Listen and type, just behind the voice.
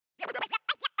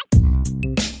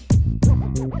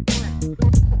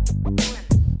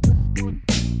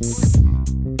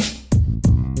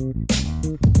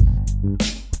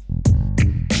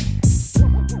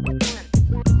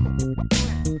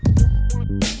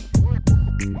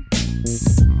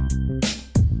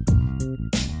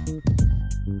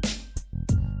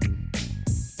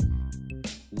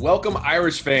Welcome,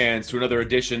 Irish fans, to another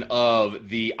edition of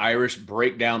the Irish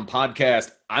Breakdown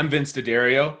Podcast. I'm Vince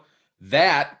D'Addario.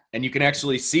 And you can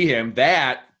actually see him,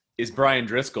 that is Brian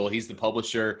Driscoll. He's the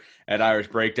publisher at Irish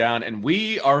Breakdown, and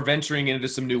we are venturing into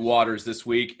some new waters this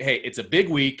week. Hey, it's a big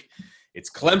week.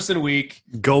 It's Clemson week.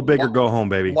 Go big or go home,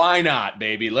 baby. Why not,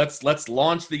 baby? Let's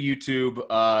launch the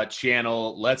YouTube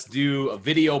channel. Let's do a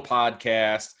video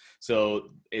podcast. So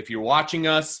if you're watching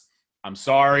us, I'm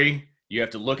sorry. You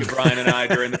have to look at Brian and I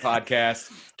during the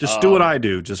podcast. Just do what I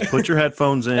do. Just put your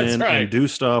headphones in right. and do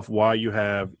stuff while you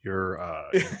have your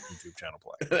YouTube channel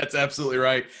play. That's absolutely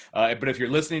right. But if you're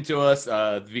listening to us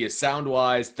via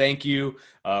Soundwise, thank you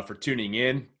for tuning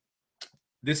in.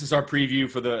 This is our preview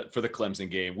for the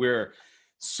Clemson game. We're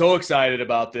so excited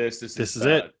about this. This is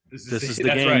it. This is the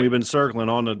game we've been circling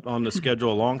on the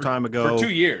schedule a long time ago. For 2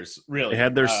 years, really. They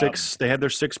had their six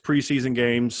preseason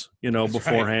games,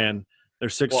 beforehand. Right.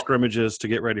 There's six scrimmages to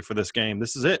get ready for this game.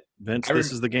 This is it, Vince.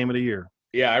 This is the game of the year.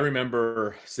 Yeah, I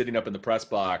remember sitting up in the press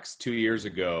box 2 years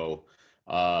ago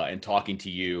and talking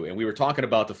to you, and we were talking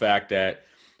about the fact that,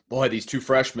 boy, these two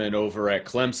freshmen over at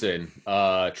Clemson,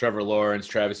 Trevor Lawrence,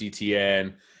 Travis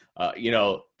Etienne,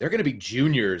 they're going to be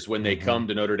juniors when they come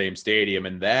to Notre Dame Stadium,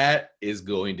 and that is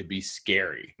going to be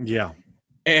scary. Yeah.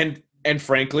 And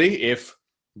frankly, if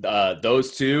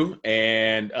those two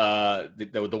and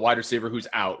the wide receiver who's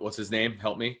out, what's his name?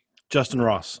 Help me. Justin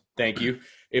Ross. Thank you.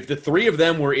 If the three of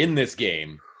them were in this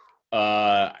game,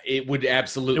 it would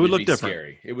absolutely look be different.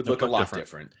 Scary. It would look a lot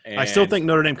different. And I still think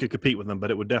Notre Dame could compete with them,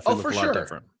 but it would definitely look a lot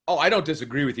different. Oh, I don't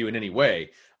disagree with you in any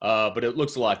way, but it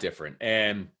looks a lot different.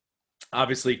 And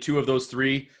obviously, two of those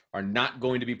three are not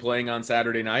going to be playing on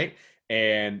Saturday night,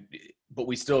 but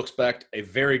we still expect a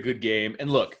very good game. And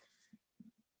look,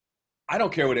 I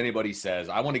don't care what anybody says.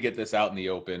 I want to get this out in the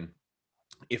open.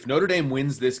 If Notre Dame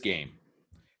wins this game,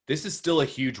 this is still a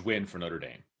huge win for Notre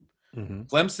Dame. Mm-hmm.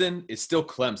 Clemson is still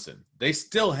Clemson. They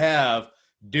still have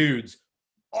dudes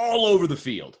all over the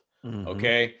field,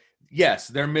 okay? Yes,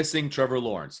 they're missing Trevor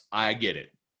Lawrence. I get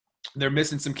it. They're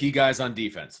missing some key guys on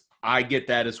defense. I get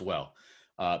that as well.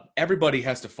 Everybody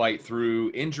has to fight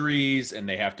through injuries, and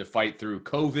they have to fight through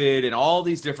COVID and all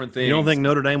these different things. You don't think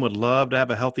Notre Dame would love to have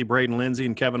a healthy Braden Lindsey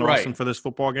and Kevin Austin for this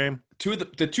football game?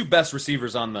 The two best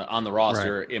receivers on the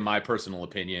roster, in my personal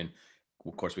opinion.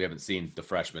 Of course, we haven't seen the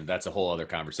freshmen. That's a whole other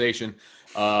conversation.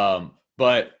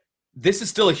 But this is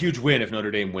still a huge win if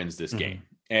Notre Dame wins this game.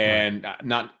 And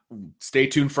stay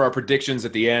tuned for our predictions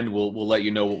at the end. We'll let you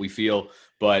know what we feel.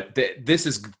 But this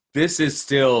is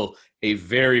still a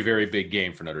very, very big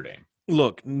game for Notre Dame.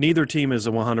 Look, neither team is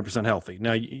 100% healthy.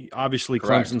 Now, obviously,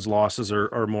 Correct. Clemson's losses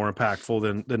are more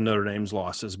impactful than Notre Dame's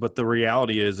losses. But the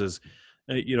reality is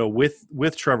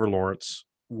with Trevor Lawrence,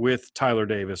 with Tyler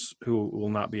Davis, who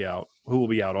will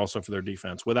be out also for their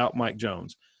defense, without Mike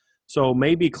Jones. So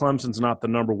maybe Clemson's not the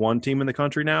number one team in the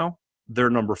country now. They're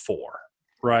number 4,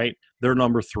 right? They're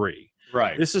number 3.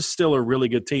 Right. This is still a really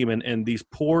good team, and these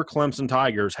poor Clemson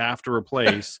Tigers have to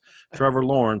replace Trevor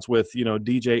Lawrence with,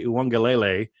 DJ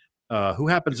Uwangalele, who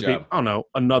happens to be, I don't know,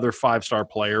 another 5-star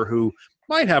player who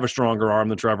might have a stronger arm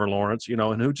than Trevor Lawrence,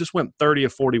 and who just went 30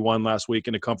 of 41 last week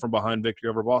in a come-from-behind victory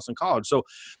over Boston College. So,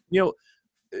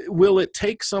 will it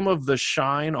take some of the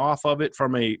shine off of it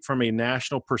from a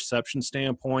national perception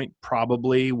standpoint?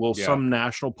 Probably. Will some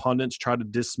national pundits try to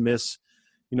dismiss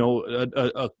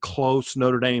a close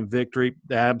Notre Dame victory?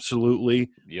 Absolutely.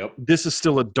 Yep. This is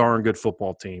still a darn good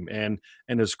football team. And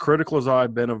as critical as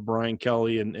I've been of Brian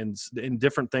Kelly and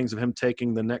different things of him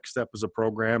taking the next step as a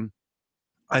program,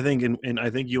 I think, and I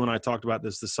think you and I talked about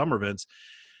this summer, Vince,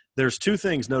 there's 2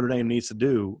 things Notre Dame needs to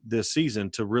do this season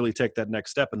to really take that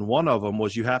next step. And one of them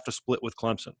was you have to split with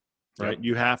Clemson. Right. Yep.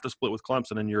 You have to split with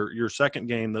Clemson, and your second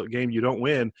game, the game you don't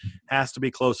win, has to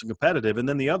be close and competitive. And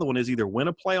then the other one is either win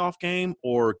a playoff game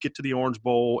or get to the Orange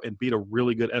Bowl and beat a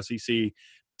really good SEC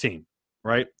team,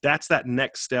 right? That's that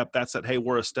next step. That's that, hey,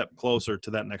 we're a step closer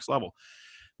to that next level.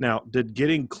 Now, did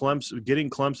getting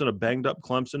Clemson, a banged-up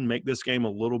Clemson, make this game a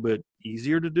little bit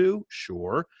easier to do?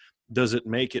 Sure. Does it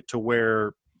make it to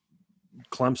where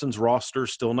Clemson's roster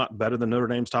still not better than Notre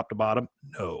Dame's top to bottom?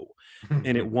 No.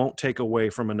 And it won't take away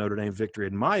from a Notre Dame victory,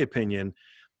 in my opinion,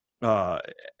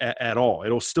 at all.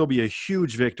 It'll still be a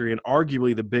huge victory and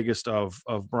arguably the biggest of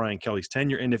Brian Kelly's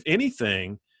tenure. And if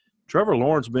anything, Trevor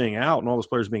Lawrence being out and all those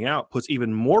players being out puts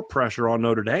even more pressure on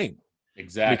Notre Dame.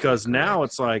 Exactly. Because now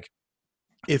it's like,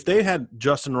 if they had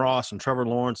Justin Ross and Trevor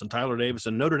Lawrence and Tyler Davis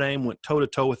and Notre Dame went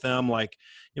toe-to-toe with them like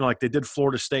they did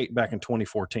Florida State back in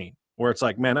 2014, where it's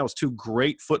like, man, that was 2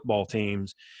 great football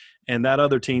teams, and that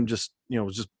other team just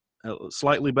was just a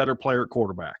slightly better player at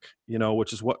quarterback,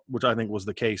 which I think was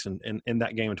the case in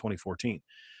that game in 2014.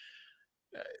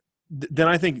 then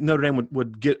I think Notre Dame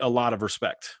would get a lot of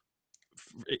respect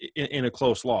in a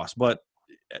close loss. But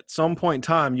at some point in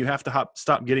time, you have to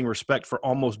stop getting respect for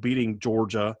almost beating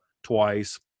Georgia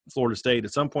twice, Florida State.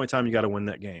 At some point in time, you got to win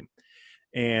that game.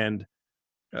 And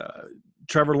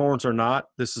Trevor Lawrence or not,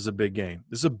 this is a big game.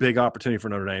 This is a big opportunity for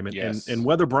Notre Dame. Yes. And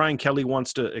whether Brian Kelly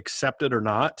wants to accept it or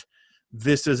not,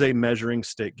 this is a measuring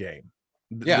stick game.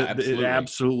 Yeah, absolutely. It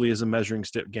absolutely is a measuring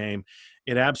stick game.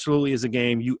 It absolutely is a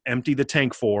game you empty the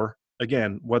tank for.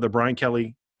 Again, whether Brian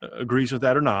Kelly agrees with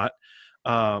that or not,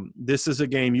 this is a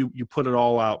game you put it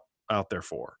all out there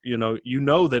for. You know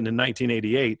that in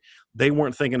 1988 they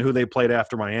weren't thinking who they played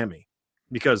after Miami,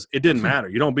 because it didn't matter.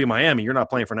 You don't beat Miami, you're not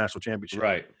playing for a national championship.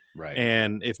 Right.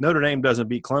 And if Notre Dame doesn't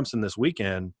beat Clemson this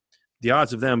weekend, the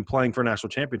odds of them playing for a national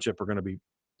championship are going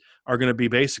to be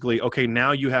basically, okay,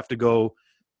 now you have to go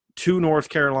to North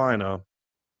Carolina,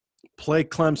 play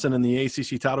Clemson in the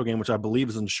ACC title game, which I believe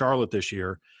is in Charlotte this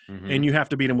year, and you have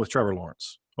to beat them with Trevor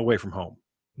Lawrence away from home.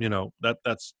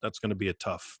 That's going to be a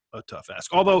tough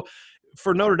ask. Although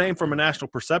for Notre Dame, from a national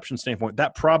perception standpoint,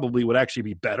 that probably would actually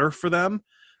be better for them.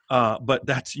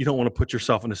 But you don't want to put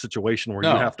yourself in a situation where you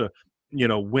have to,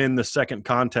 win the second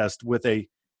contest with a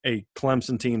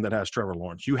Clemson team that has Trevor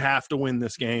Lawrence. You have to win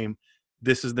this game.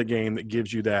 This is the game that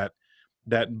gives you that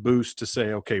boost to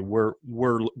say, okay, we're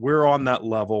on that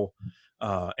level,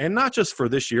 and not just for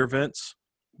this year, Vince,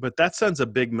 but that sends a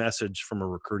big message from a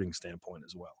recruiting standpoint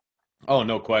as well. Oh,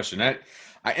 no question.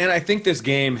 I think this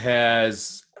game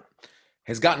has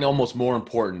gotten almost more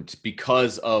important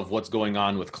because of what's going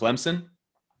on with Clemson.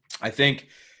 I think,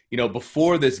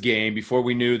 before this game, before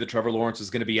we knew that Trevor Lawrence was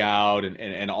going to be out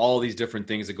and all these different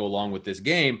things that go along with this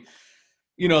game,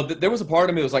 there was a part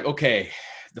of me that was like, okay,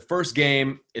 the first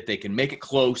game, if they can make it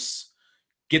close,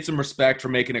 get some respect for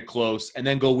making it close, and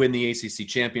then go win the ACC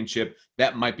championship,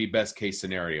 that might be best case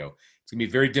scenario. It's going to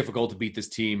be very difficult to beat this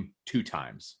team 2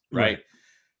 times, right?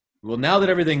 Well, now that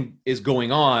everything is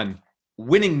going on,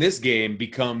 winning this game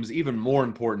becomes even more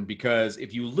important, because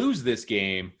if you lose this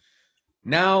game,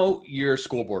 now you're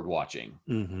scoreboard watching,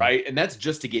 right? And that's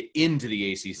just to get into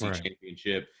the ACC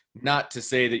championship, not to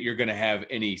say that you're going to have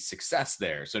any success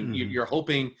there. So you're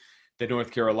hoping that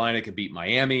North Carolina can beat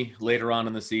Miami later on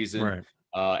in the season. Right.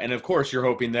 And of course, you're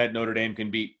hoping that Notre Dame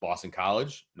can beat Boston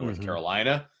College, North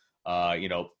Carolina,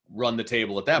 run the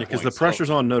table at that point. Because the pressure's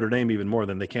on Notre Dame even more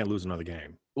than they can't lose another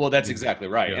game. Well, that's exactly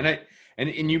right. Yeah.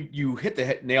 And you hit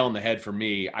the nail on the head for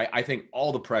me. I think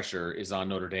all the pressure is on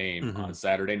Notre Dame on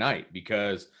Saturday night,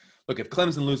 because, look, if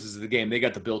Clemson loses the game, they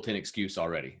got the built-in excuse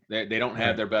already. They don't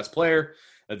have their best player.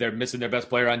 They're missing their best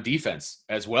player on defense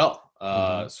as well.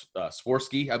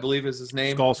 Swirsky, I believe is his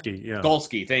name. Skalski, yeah.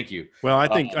 Skalski, thank you. Well, I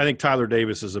think Tyler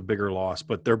Davis is a bigger loss,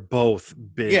 but they're both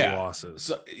big losses.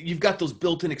 So you've got those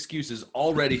built-in excuses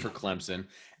already for Clemson,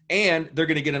 and they're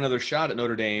going to get another shot at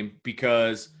Notre Dame,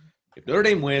 because if Notre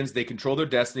Dame wins, they control their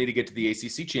destiny to get to the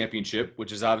ACC championship,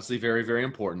 which is obviously very, very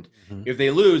important. If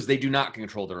they lose, they do not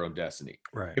control their own destiny.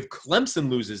 Right. If Clemson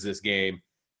loses this game,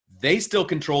 they still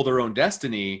control their own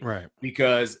destiny,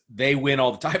 because they win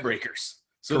all the tiebreakers.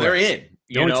 So they're in.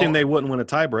 The only team they wouldn't win a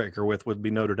tiebreaker with would be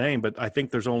Notre Dame, but I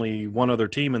think there's only one other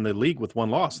team in the league with one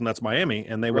loss, and that's Miami,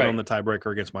 and they went on the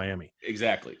tiebreaker against Miami.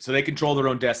 Exactly. So they control their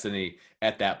own destiny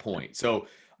at that point. So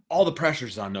all the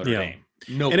pressure's on Notre Dame.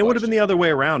 No, and it would have been the other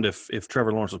way around if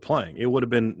Trevor Lawrence was playing. It would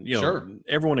have been,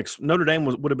 everyone Notre Dame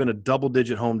would have been a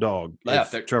double-digit home dog. Yeah,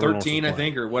 13, I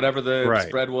think, or whatever the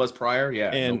spread was prior.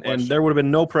 Yeah, and there would have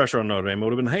been no pressure on Notre Dame. It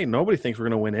would have been, hey, nobody thinks we're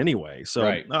going to win anyway.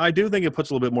 So I do think it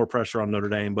puts a little bit more pressure on Notre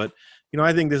Dame. But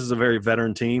I think this is a very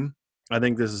veteran team. I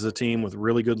think this is a team with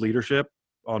really good leadership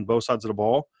on both sides of the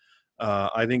ball.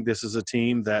 I think this is a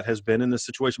team that has been in this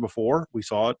situation before. We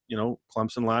saw it,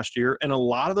 Clemson last year. And a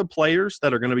lot of the players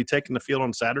that are going to be taking the field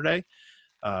on Saturday,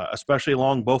 especially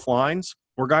along both lines,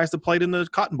 were guys that played in the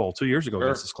Cotton Bowl 2 years ago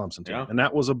against this Clemson team. And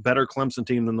that was a better Clemson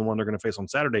team than the one they're going to face on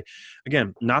Saturday.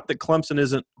 Again, not that Clemson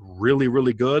isn't really,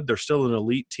 really good. They're still an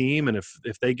elite team. And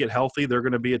if they get healthy, they're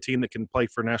going to be a team that can play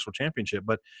for a national championship.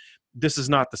 But this is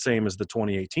not the same as the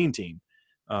 2018 team.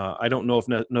 I don't know if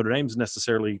Notre Dame's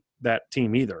necessarily that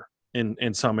team either.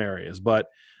 In some areas, but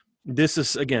this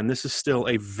is still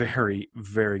a very,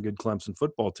 very good Clemson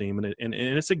football team, and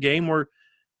it's a game where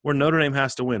Notre Dame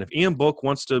has to win. If Ian Book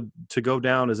wants to go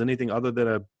down as anything other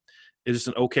than is just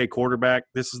an okay quarterback,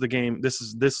 this is the game. This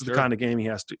is the kind of game he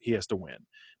has to win.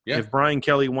 Yeah. If Brian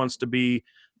Kelly wants to be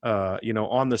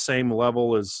on the same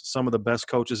level as some of the best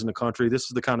coaches in the country, this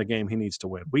is the kind of game he needs to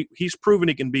win. He's proven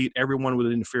he can beat everyone with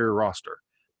an inferior roster.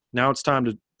 Now it's time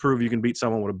to prove you can beat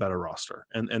someone with a better roster,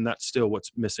 and that's still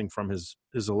what's missing from his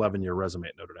 11-year resume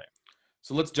at Notre Dame.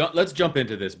 So let's jump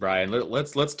into this, Brian.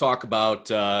 Let's talk about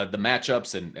the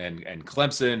matchups and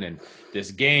Clemson and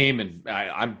this game. And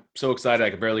I'm so excited I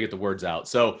can barely get the words out.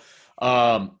 So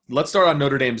let's start on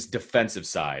Notre Dame's defensive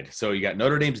side. So you got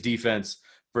Notre Dame's defense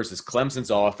versus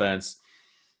Clemson's offense.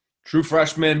 True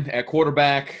freshman at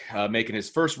quarterback, making his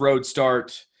first road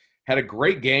start. Had a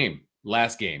great game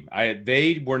last game.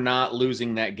 They were not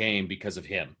losing that game because of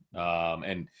him.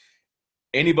 And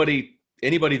anybody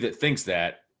that thinks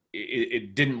that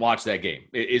it didn't watch that game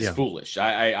is foolish.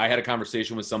 I had a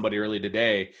conversation with somebody early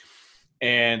today,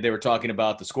 and they were talking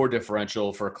about the score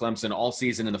differential for Clemson all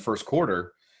season in the first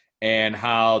quarter and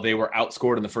how they were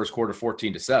outscored in the first quarter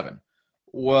 14-7.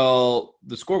 Well,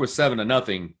 the score was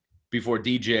 7-0 before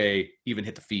DJ even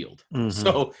hit the field. Mm-hmm.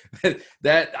 So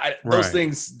those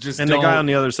things just and don't. The guy on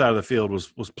the other side of the field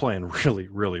was playing really,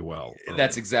 really well.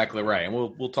 That's exactly right. And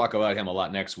we'll talk about him a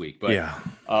lot next week. But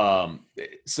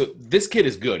so this kid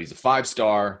is good. He's a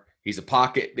 5-star. He's a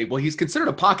pocket. Well, he's considered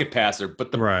a pocket passer,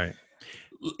 but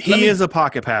he is a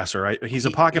pocket passer. Right? He's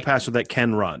a pocket passer that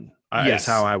can run. Yes.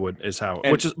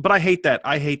 But I hate that.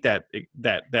 I hate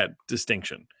that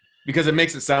distinction. Because it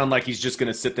makes it sound like he's just going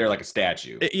to sit there like a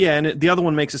statue. Yeah, and the other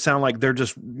one makes it sound like they're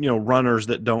just runners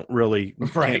that don't really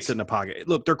can't sit in the pocket.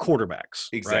 Look, they're quarterbacks.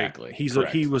 Exactly. Right?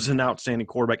 He was an outstanding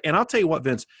quarterback. And I'll tell you what,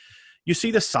 Vince, you see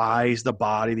the size, the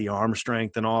body, the arm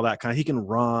strength, and all that kind of. He can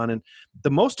run. And the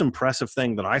most impressive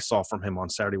thing that I saw from him on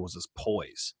Saturday was his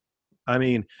poise. I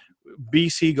mean,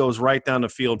 BC goes right down the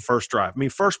field first drive. I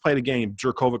mean, first play of the game,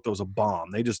 Jurkovec throws a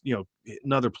bomb. They just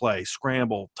another play,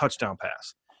 scramble, touchdown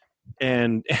pass.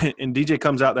 And DJ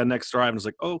comes out that next drive and is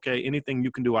like, oh, okay, anything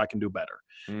you can do, I can do better.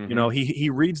 Mm-hmm. He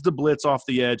reads the blitz off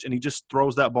the edge and he just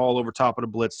throws that ball over top of the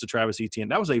blitz to Travis Etienne.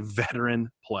 That was a veteran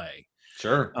play.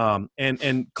 Sure.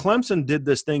 And Clemson did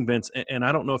this thing, Vince, and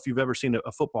I don't know if you've ever seen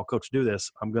a football coach do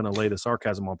this. I'm going to lay the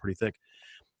sarcasm on pretty thick.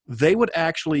 They would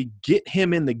actually get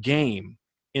him in the game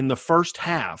in the first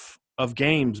half of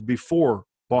games before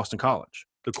Boston College.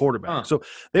 The quarterback. So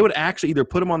they would actually either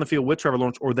put him on the field with Trevor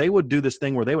Lawrence, or they would do this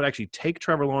thing where they would actually take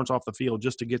Trevor Lawrence off the field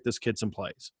just to get this kid some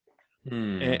plays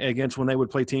against when they would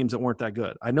play teams that weren't that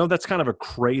good. I know that's kind of a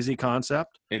crazy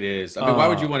concept. It is. I mean, why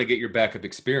would you want to get your backup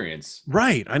experience?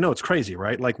 Right. I know it's crazy,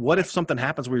 right? Like, what if something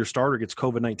happens where your starter gets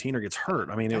COVID-19 or gets hurt?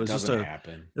 I mean, it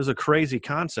was a crazy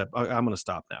concept. I'm going to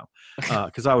stop now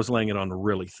because I was laying it on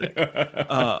really thick.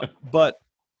 But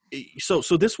so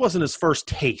this wasn't his first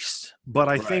taste, but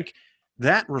I think –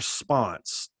 that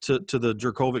response to the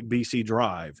Jurkovec BC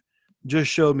drive just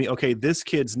showed me, okay, this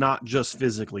kid's not just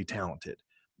physically talented.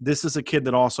 This is a kid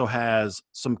that also has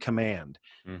some command.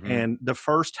 Mm-hmm. And the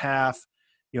first half,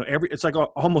 it's like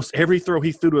almost every throw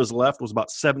he threw to his left was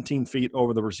about 17 feet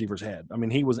over the receiver's head. I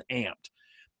mean, he was amped.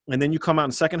 And then you come out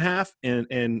in the second half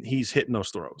and he's hitting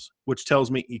those throws, which tells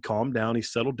me he calmed down, he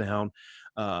settled down.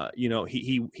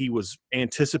 He was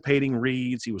anticipating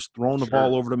reads. He was throwing the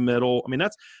ball over the middle. I mean,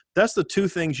 that's the two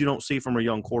things you don't see from a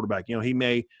young quarterback. He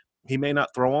may not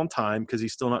throw on time because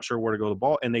he's still not sure where to go the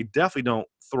ball, and they definitely don't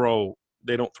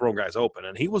throw guys open.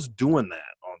 And he was doing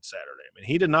that on Saturday. I mean,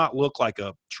 he did not look like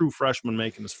a true freshman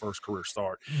making his first career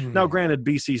start. Now, granted,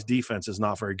 BC's defense is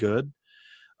not very good.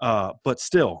 But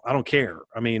still, I don't care.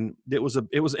 I mean,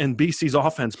 and BC's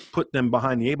offense put them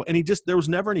behind the eight ball, and there was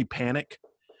never any panic.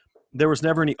 There was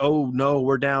never any, oh, no,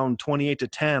 we're down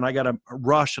 28-10. I got to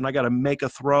rush and I got to make a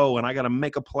throw and I got to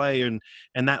make a play and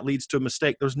that leads to a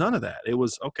mistake. There's none of that. It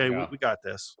was, okay, we got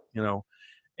this,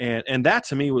 And that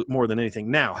to me was more than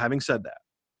anything. Now, having said that,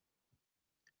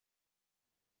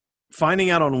 finding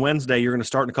out on Wednesday you're going to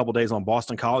start in a couple of days on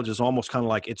Boston College is almost kind of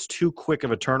like it's too quick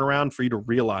of a turnaround for you to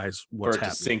realize what's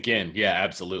happening. To sink in. Yeah,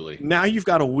 absolutely. Now you've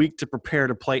got a week to prepare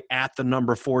to play at the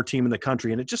number 4 team in the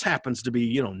country, and it just happens to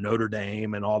be, Notre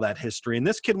Dame and all that history. And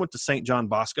this kid went to St. John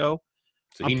Bosco.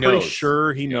 So I'm pretty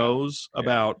sure he knows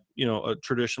about, a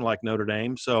tradition like Notre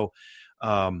Dame. So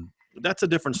that's a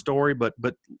different story. But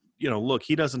look,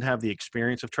 he doesn't have the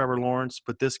experience of Trevor Lawrence,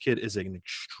 but this kid is an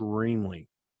extremely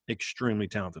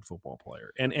talented football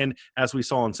player. And as we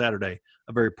saw on Saturday,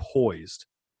 a very poised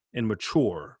and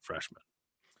mature freshman.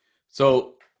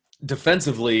 So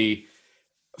defensively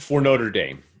for Notre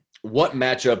Dame, what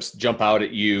matchups jump out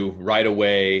at you right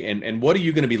away? And what are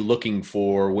you going to be looking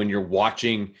for when you're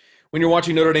watching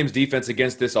Notre Dame's defense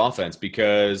against this offense?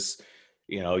 Because,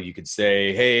 you could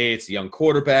say, hey, it's a young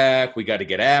quarterback. We got to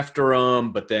get after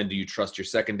him. But then do you trust your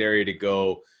secondary to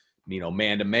go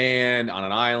man-to-man on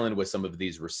an island with some of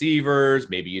these receivers?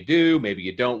 Maybe you do, maybe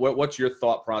you don't. What's your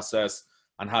thought process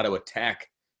on how to attack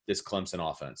this Clemson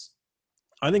offense?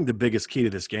 I think the biggest key to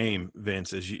this game,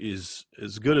 Vince, is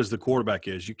as good as the quarterback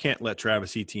is, you can't let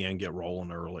Travis Etienne get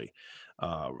rolling early,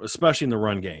 especially in the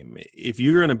run game. If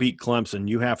you're going to beat Clemson,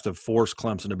 you have to force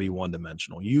Clemson to be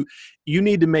one-dimensional. You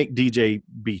need to make DJ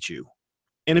beat you.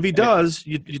 And if he And does,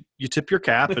 you tip your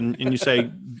cap and you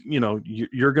say,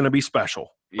 you're going to be special,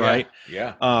 yeah, right?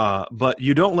 yeah, But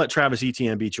you don't let Travis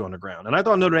Etienne beat you on the ground. And I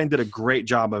thought Notre Dame did a great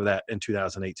job of that in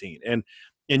 2018.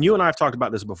 And you and I have talked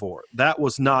about this before. That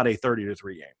was not a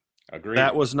 30-3 game. agreed.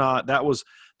 That was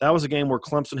a game where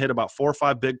Clemson hit about 4 or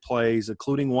 5 big plays,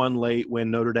 including one late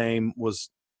when Notre Dame was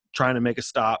trying to make a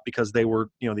stop because they were,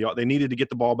 they needed to get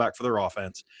the ball back for their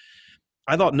offense.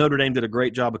 I thought Notre Dame did a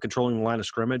great job of controlling the line of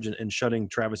scrimmage and shutting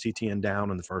Travis Etienne down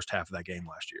in the first half of that game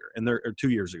last year, or 2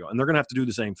 years ago. And they're going to have to do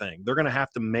the same thing. They're going to have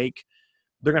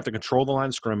to control the line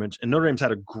of scrimmage. And Notre Dame's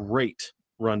had a great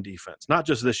run defense, not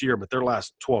just this year, but their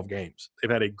last 12 games.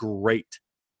 They've had a great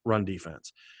run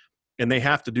defense. And they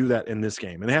have to do that in this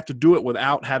game. And they have to do it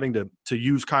without having to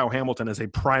use Kyle Hamilton as a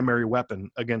primary weapon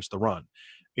against the run.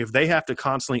 If they have to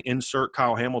constantly insert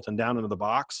Kyle Hamilton down into the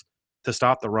box to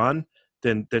stop the run,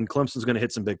 then Clemson's going to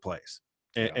hit some big plays.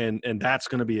 And that's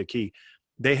going to be a key.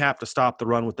 They have to stop the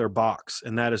run with their box,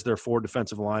 and that is their 4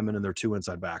 defensive linemen and their 2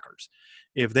 inside backers.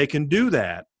 If they can do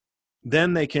that,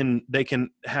 then they can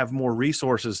have more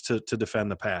resources to defend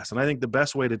the pass. And I think the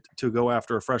best way to go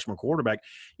after a freshman quarterback,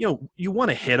 you want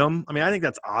to hit them. I mean, I think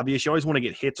that's obvious. You always want to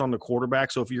get hits on the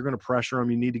quarterback. So if you're going to pressure them,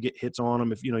 you need to get hits on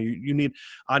them. If you need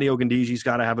Adio Gandiji's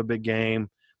got to have a big game.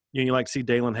 You like to see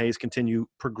Dalen Hayes continue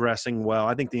progressing well.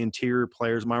 I think the interior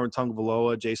players, Myron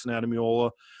Tungvaloa, Jason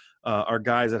Adamiola, are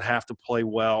guys that have to play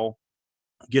well,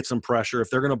 get some pressure. If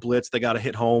they're going to blitz, they got to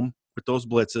hit home with those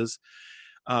blitzes.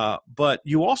 But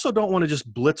you also don't want to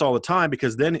just blitz all the time,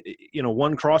 because then,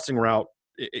 one crossing route,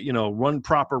 run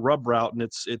proper rub route, and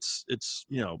it's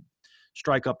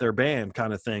strike up their band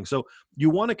kind of thing. So you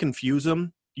want to confuse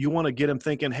them. You want to get them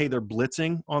thinking, hey, they're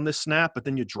blitzing on this snap, but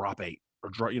then you drop 8.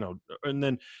 And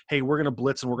then, hey, we're going to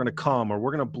blitz and we're going to come, or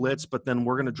we're going to blitz, but then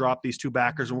we're going to drop these 2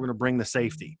 backers and we're going to bring the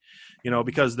safety,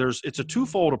 because it's a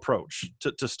twofold approach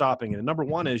to stopping it. And number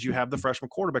one is you have the freshman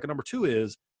quarterback. And number 2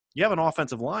 is you have an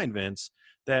offensive line, Vince,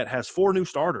 that has 4 new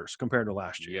starters compared to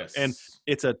last year. Yes. And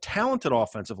it's a talented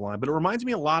offensive line, but it reminds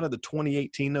me a lot of the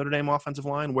 2018 Notre Dame offensive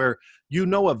line, where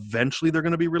eventually they're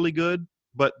going to be really good,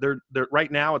 but they're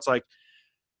right now it's like,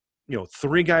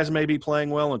 3 guys may be playing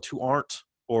well and 2 aren't,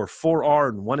 or 4 are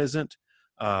and 1 isn't,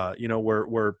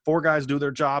 where 4 guys do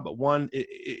their job, but 1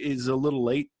 is a little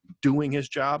late doing his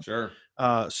job. Sure.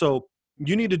 So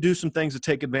you need to do some things to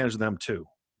take advantage of them too.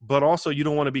 But also you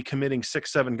don't want to be committing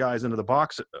 6, 7 guys into the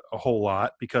box a whole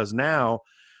lot, because now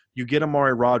you get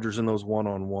Amari Rogers in those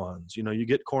one-on-ones. You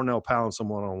get Cornell Powell in some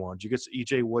one-on-ones. You get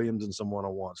E.J. Williams in some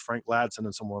one-on-ones, Frank Ladson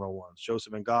in some one-on-ones,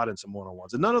 Joseph Ngata in some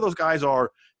one-on-ones. And none of those guys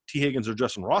are T. Higgins or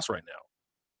Justin Ross right now.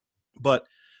 But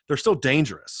they're still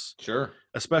dangerous. Sure.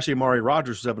 Especially Amari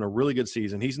Rogers, who's having a really good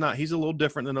season. He's a little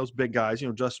different than those big guys.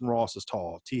 Justin Ross is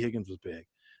tall. T. Higgins was big.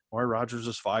 Amari Rogers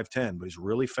is 5'10", but he's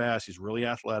really fast. He's really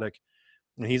athletic.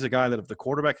 And he's a guy that if the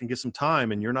quarterback can get some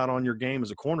time and you're not on your game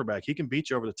as a cornerback, he can beat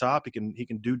you over the top. He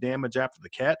can do damage after the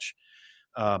catch.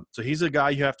 So he's a guy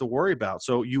you have to worry about.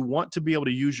 So you want to be able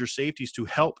to use your safeties to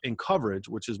help in coverage,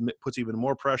 which puts even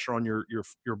more pressure on your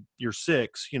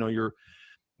 6,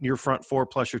 your front 4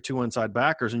 plus your 2 inside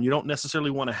backers. And you don't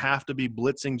necessarily want to have to be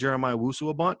blitzing Jeremiah Wusu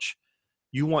a bunch.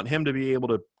 You want him to be able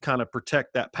to kind of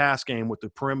protect that pass game with the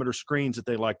perimeter screens that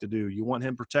they like to do. You want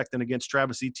him protecting against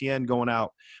Travis Etienne going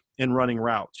out and running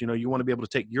routes. You want to be able to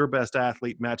take your best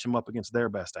athlete, match him up against their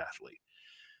best athlete.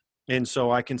 And so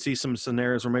I can see some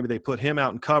scenarios where maybe they put him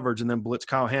out in coverage and then blitz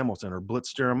Kyle Hamilton, or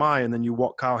blitz Jeremiah, and then you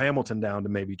walk Kyle Hamilton down to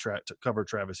maybe to cover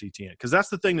Travis Etienne. Because that's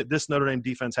the thing that this Notre Dame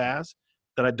defense has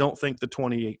that I don't think the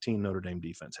 2018 Notre Dame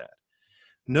defense had.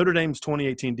 Notre Dame's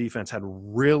 2018 defense had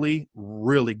really,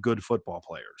 really good football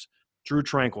players. Drew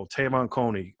Tranquil, Tavon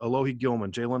Coney, Alohi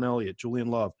Gilman, Jalen Elliott, Julian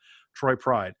Love, Troy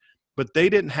Pride. But they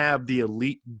didn't have the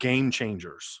elite game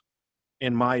changers,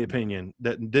 in my opinion,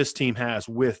 that this team has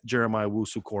with Jeremiah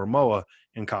Wusu-Koramoah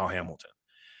and Kyle Hamilton.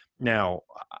 Now,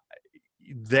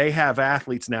 they have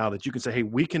athletes now that you can say, hey,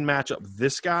 we can match up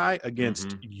this guy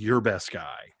against your best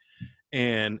guy.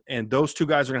 And those 2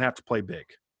 guys are going to have to play big.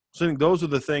 So I think those are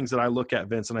the things that I look at,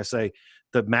 Vince, and I say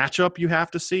the matchup you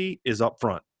have to see is up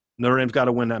front. Notre Dame's got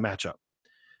to win that matchup.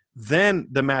 Then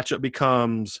the matchup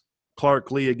becomes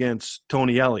Clark Lee against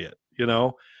Tony Elliott,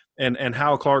 and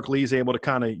how Clark Lee is able to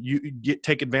kind of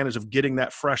take advantage of getting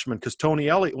that freshman, because Tony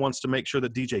Elliott wants to make sure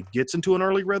that DJ gets into an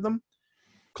early rhythm.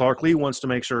 Clark Lee wants to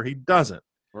make sure he doesn't.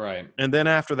 Right. And then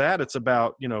after that, it's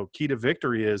about, key to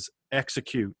victory is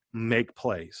execute, make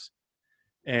plays.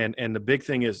 And the big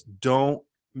thing is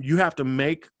you have to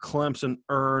make Clemson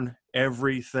earn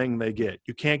everything they get.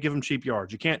 You can't give them cheap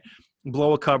yards. You can't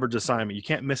blow a coverage assignment. You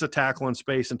can't miss a tackle in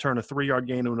space and turn a 3-yard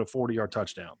gain into a 40-yard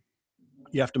touchdown.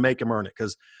 You have to make them earn it,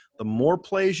 because the more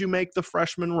plays you make the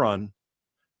freshman run,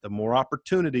 the more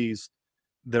opportunities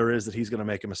there is that he's going to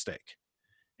make a mistake.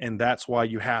 And that's why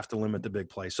you have to limit the big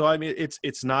play. So, I mean,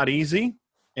 it's not easy.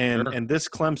 And Sure. and this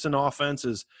Clemson offense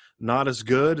is not as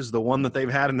good as the one that they've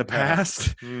had in the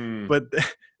past, but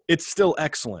it's still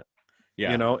excellent.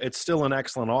 Yeah. You know, it's still an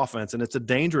excellent offense, and it's a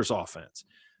dangerous offense.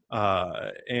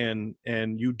 And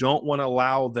you don't want to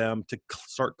allow them to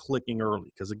start clicking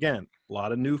early, because, again, a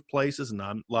lot of new places,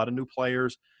 not a lot of new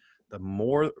players. The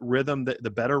more rhythm,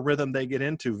 the better rhythm they get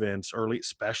into, Vince, early,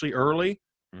 especially early,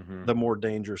 the more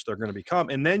dangerous they're going to become.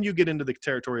 And then you get into the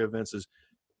territory of Vince is,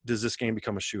 does this game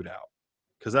become a shootout?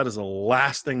 Because that is the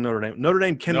last thing Notre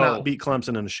Dame cannot beat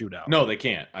Clemson in a shootout. No, they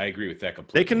can't. I agree with that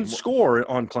completely. They can score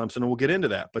on Clemson, and we'll get into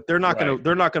that, but they're not going to.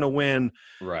 They're not going to win.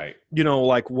 Right. You know,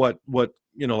 like what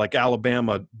like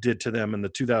Alabama did to them in the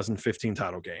 2015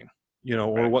 title game. You know,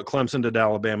 or what Clemson did to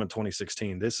Alabama in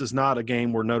 2016. This is not a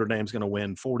game where Notre Dame's going to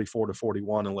win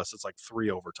 44-41 unless it's like 3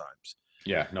 overtimes.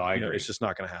 Yeah. No, I agree. It's just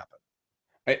not going to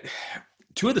happen.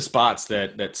 Two of the spots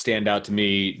that stand out to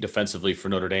me defensively for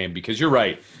Notre Dame, because you're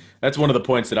right. That's one of the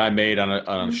points that I made on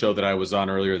a show that I was on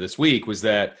earlier this week, was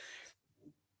that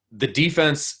the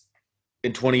defense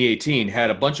in 2018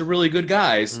 had a bunch of really good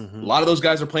guys. A lot of those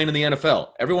guys are playing in the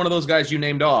NFL. Every one of those guys you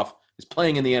named off is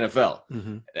playing in the NFL.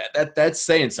 That's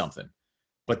saying something.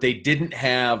 But they didn't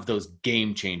have those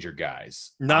game changer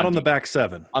guys. Not on the back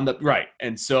seven. Right.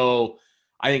 And so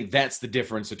I think that's the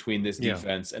difference between this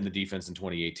defense and the defense in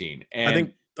 2018.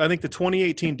 And I think the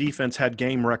 2018 defense had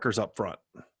game wreckers up front.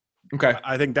 Okay.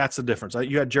 I think that's the difference.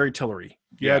 You had Jerry Tillery.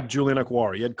 You had Julian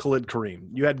Akwari. You had Khalid Kareem.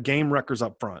 You had game wreckers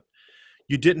up front.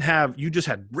 You just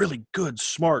had really good,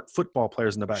 smart football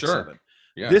players in the back seven.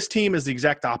 Yeah. This team is the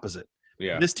exact opposite.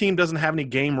 Yeah. This team doesn't have any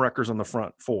game wreckers on the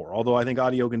front four, although I think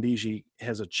Adi Ogundiji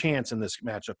has a chance in this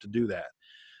matchup to do that.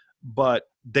 But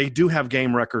they do have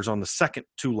game wreckers on the second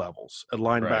 2 levels, at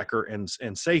linebacker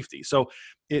and safety. So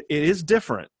it is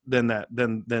different than the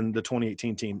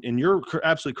 2018 team. And you're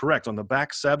absolutely correct. On the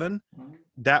back seven,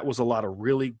 that was a lot of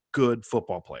really good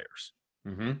football players.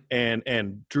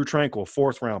 And Drew Tranquill,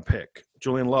 4th-round pick.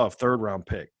 Julian Love, 3rd-round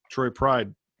pick. Troy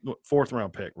Pride,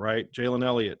 4th-round pick, right? Jalen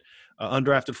Elliott,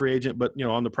 undrafted free agent, but,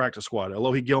 on the practice squad.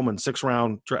 Elohi Gilman,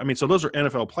 6th-round. I mean, so those are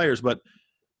NFL players, but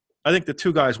I think the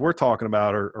 2 guys we're talking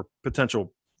about are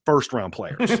potential first-round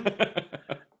players.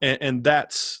 and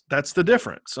that's the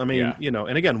difference. I mean,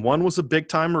 and again, one was a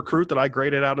big-time recruit that I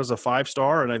graded out as a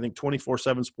 5-star, and I think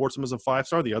 24/7 Sportsman as a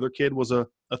 5-star. The other kid was a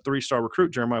 3-star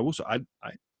recruit, Jeremiah Wusa.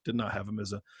 I did not have him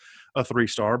as a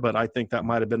 3-star, but I think that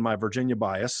might have been my Virginia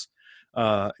bias.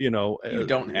 You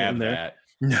don't have that.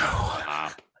 No.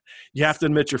 Stop. You have to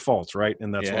admit your faults, right?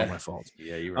 And that's one of my faults.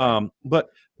 Yeah, you're right.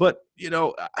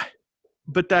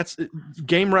 But that's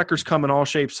game wreckers come in all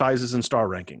shapes, sizes, and star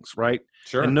rankings, right?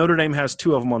 Sure. And Notre Dame has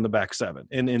 2 of them on the back seven.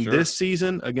 And in this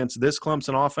season against this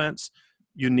Clemson offense,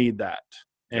 you need that.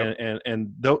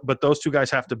 But those 2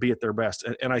 guys have to be at their best,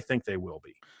 and I think they will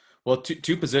be. Well,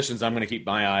 two positions I'm going to keep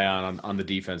my eye on the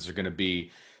defense are going to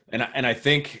be, and I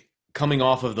think coming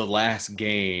off of the last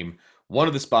game, one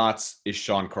of the spots is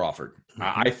Sean Crawford.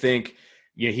 I think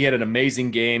he had an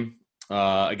amazing game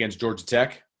against Georgia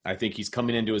Tech. I think he's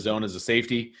coming into his own as a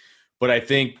safety, but I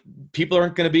think people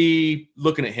aren't going to be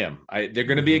looking at him. They're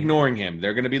going to be ignoring him.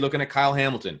 They're going to be looking at Kyle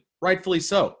Hamilton, rightfully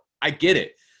so. I get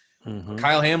it.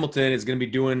 Kyle Hamilton is going to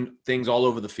be doing things all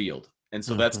over the field, and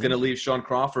so that's going to leave Sean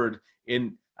Crawford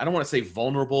in – I don't want to say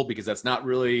vulnerable because that's not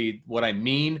really what I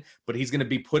mean, but he's going to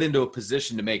be put into a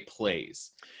position to make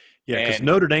plays. Yeah, because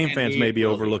Notre Dame fans may be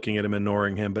overlooking him,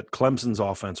 ignoring him, but Clemson's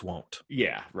offense won't.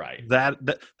 Yeah, right. That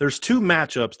there's 2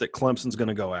 matchups that Clemson's going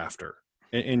to go after,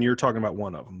 and you're talking about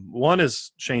one of them. One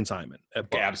is Shane Simon.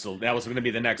 Absolutely. That was going to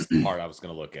be the next part I was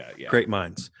going to look at. Yeah. Great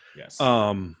minds. Yes.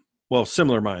 Well,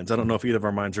 similar minds. I don't know if either of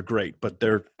our minds are great, but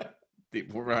they're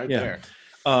we're right there.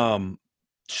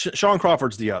 Sean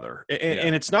Crawford's the other,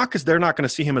 and it's not because they're not going to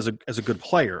see him as a good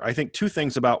player. I think 2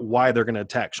 things about why they're going to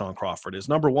attack Sean Crawford is,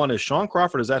 number one, is Sean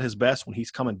Crawford is at his best when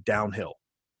he's coming downhill.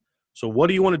 So what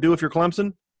do you want to do if you're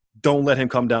Clemson? Don't let him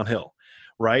come downhill,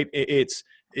 right?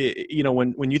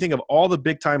 When you think of all the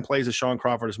big time plays that Sean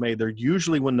Crawford has made, they're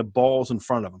usually when the ball's in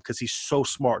front of him, because he's so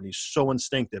smart and he's so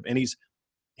instinctive, and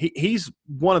he's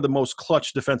one of the most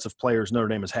clutch defensive players Notre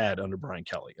Dame has had under Brian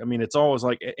Kelly. I mean, it's always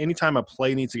like anytime a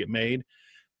play needs to get made,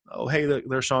 oh, hey,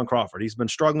 there's Sean Crawford. He's been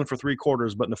struggling for 3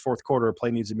 quarters, but in the 4th quarter, a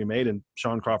play needs to be made, and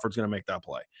Sean Crawford's going to make that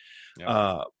play. Yep.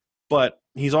 but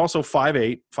he's also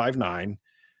 5'8", 5'9".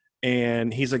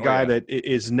 And he's a guy that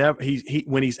is never he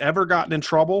when he's ever gotten in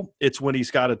trouble, it's when he's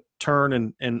got to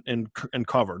turn and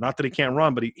cover. Not that he can't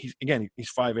run, but he's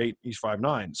 5'8", he's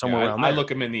 5'9", somewhere around there. I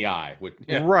look him in the eye.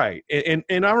 Right.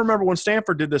 And I remember when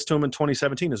Stanford did this to him in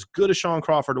 2017, as good as Sean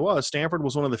Crawford was, Stanford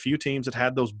was one of the few teams that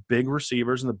had those big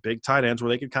receivers and the big tight ends where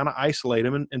they could kind of isolate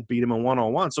him and beat him in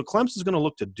one-on-one. So Clemson's going to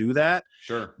look to do that.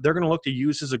 Sure. They're going to look to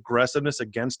use his aggressiveness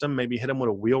against him, maybe hit him with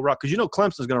a wheel route. Because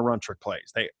Clemson's going to run trick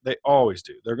plays. They always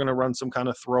do. They're going to run some kind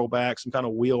of throwback, some kind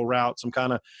of wheel route, some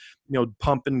kind of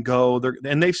pump and go.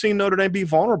 And they've seen Notre Dame be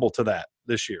vulnerable to that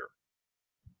this year.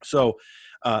 So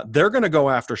they're going to go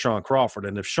after Sean Crawford.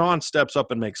 And if Sean steps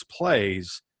up and makes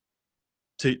plays,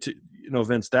 to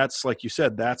Vince, that's like you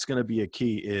said, that's going to be a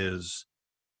key is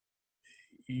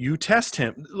you test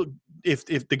him. Look, if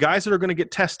the guys that are going to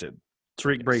get tested,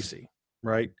 Tariq Bracy,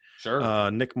 right?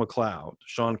 Sure. Nick McLeod,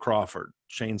 Sean Crawford,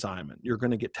 Shane Simon, you're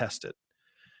going to get tested.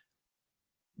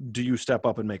 Do you step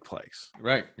up and make plays?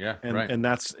 Right. Yeah. And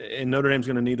Notre Dame's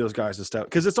going to need those guys to step,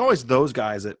 because it's always those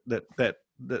guys that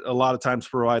a lot of times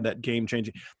provide that game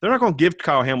changing. They're not going to give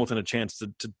Kyle Hamilton a chance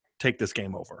to take this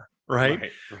game over.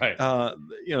 Right.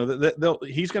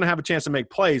 He's going to have a chance to make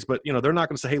plays, but they're not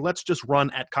going to say, hey, let's just run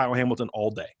at Kyle Hamilton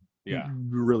all day. Yeah.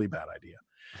 Really bad idea.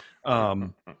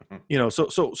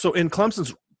 So in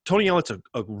Clemson's, Tony Ellitt's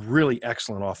a really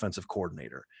excellent offensive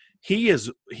coordinator. He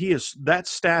is that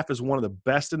staff is one of the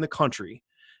best in the country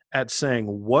at saying,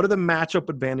 what are the matchup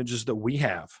advantages that we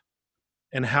have,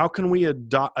 and how can we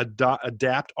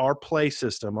adapt our play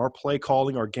system, our play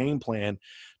calling, our game plan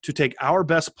to take our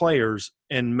best players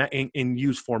and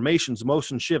use formations,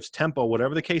 motion shifts, tempo,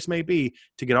 whatever the case may be,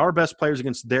 to get our best players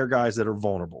against their guys that are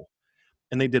vulnerable.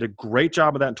 And they did a great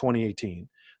job of that in 2018.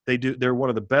 They're one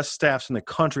of the best staffs in the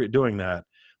country at doing that,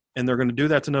 and they're going to do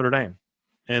that to Notre Dame.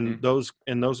 And those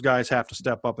guys have to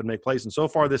step up and make plays. And so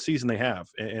far this season they have.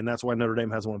 And that's why Notre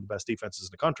Dame has one of the best defenses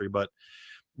in the country. But,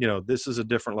 this is a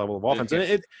different level of offense.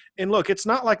 And look, it's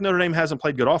not like Notre Dame hasn't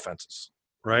played good offenses,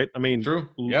 right? I mean, true.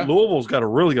 Yeah. Louisville's got a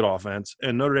really good offense,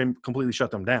 and Notre Dame completely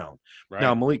shut them down. Right.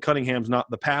 Now, Malik Cunningham's not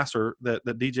the passer that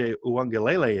DJ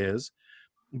Uwangalele is,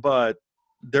 but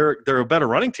they're a better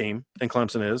running team than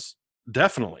Clemson is,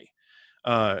 definitely.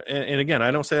 And again,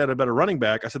 I don't say that a better running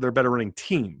back. I said they're a better running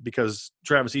team, because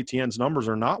Travis Etienne's numbers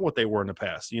are not what they were in the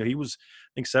past. He was,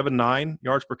 I think, 7.9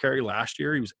 yards per carry last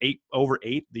year. He was over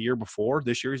 8 the year before.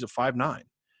 This year he's at 5.9,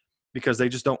 because they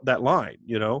just don't that line,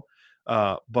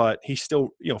 but he's still,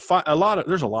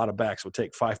 there's a lot of backs would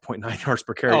take 5.9 yards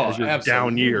per carry as your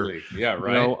down year. Yeah,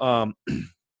 right.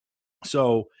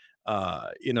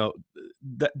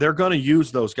 They're going to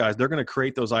use those guys. They're going to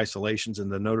create those isolations,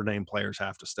 and the Notre Dame players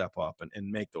have to step up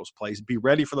and make those plays. Be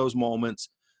ready for those moments,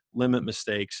 limit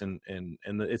mistakes, and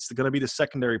it's going to be the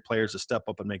secondary players to step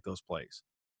up and make those plays.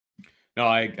 No,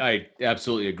 I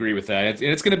absolutely agree with that.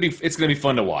 And it's going to be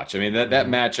fun to watch. I mean, that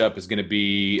matchup is going to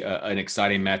be an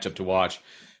exciting matchup to watch.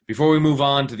 Before we move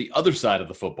on to the other side of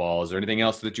the football, is there anything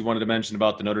else that you wanted to mention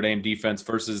about the Notre Dame defense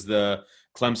versus the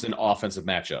Clemson offensive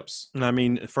matchups? I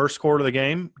mean, first quarter of the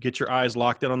game, get your eyes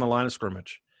locked in on the line of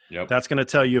scrimmage. Yep. That's going to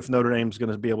tell you if Notre Dame's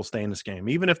going to be able to stay in this game.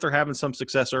 Even if they're having some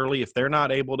success early, if they're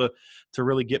not able to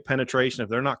really get penetration, if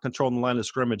they're not controlling the line of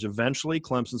scrimmage, eventually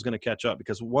Clemson's going to catch up.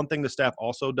 Because one thing the staff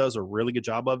also does a really good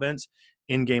job of is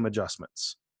in-game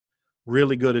adjustments.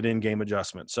 Really good at in-game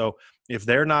adjustments. So if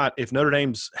Notre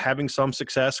Dame's having some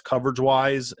success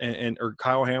coverage-wise, or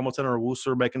Kyle Hamilton or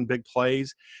Wooster making big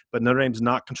plays, but Notre Dame's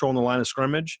not controlling the line of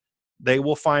scrimmage, they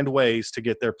will find ways to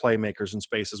get their playmakers in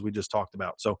spaces we just talked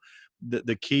about. So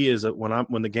the key is that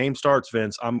when the game starts,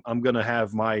 Vince, I'm going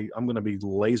to be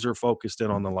laser focused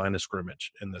in on the line of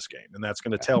scrimmage in this game, and that's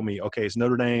going to tell me, okay, does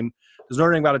Notre Dame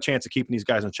got a chance of keeping these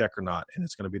guys in check or not? And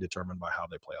it's going to be determined by how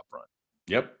they play up front.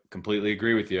 Yep, completely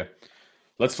agree with you.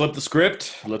 Let's flip the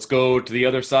script. Let's go to the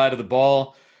other side of the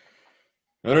ball.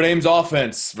 Notre Dame's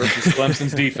offense versus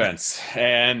Clemson's defense.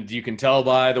 And you can tell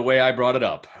by the way I brought it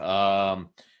up.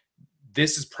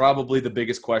 This is probably the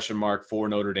biggest question mark for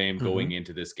Notre Dame going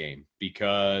into this game,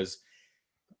 because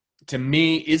to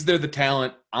me, is there the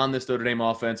talent on this Notre Dame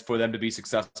offense for them to be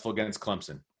successful against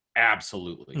Clemson?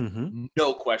 Absolutely.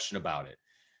 No question about it.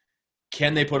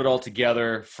 Can they put it all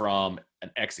together from an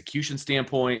execution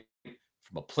standpoint,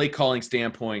 from a play calling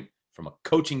standpoint, from a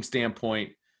coaching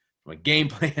standpoint, from a game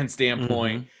plan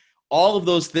standpoint? All of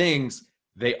those things,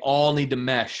 they all need to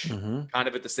mesh kind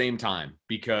of at the same time,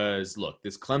 because look,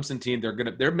 this Clemson team,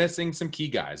 they're missing some key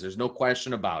guys. There's no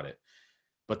question about it,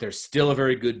 but they're still a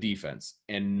very good defense,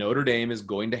 and Notre Dame is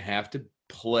going to have to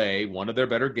play one of their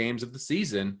better games of the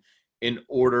season in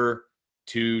order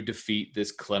to defeat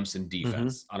this Clemson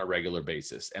defense on a regular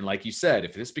basis. And like you said,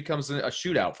 if this becomes a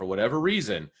shootout for whatever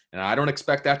reason, and I don't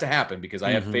expect that to happen because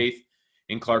I have faith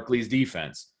in Clark Lee's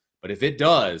defense, but if it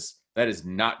does, that is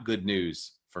not good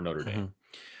news for Notre Dame.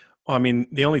 Well, I mean,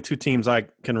 the only two teams I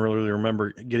can really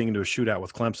remember getting into a shootout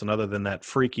with Clemson, other than that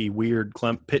freaky, weird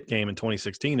Pitt game in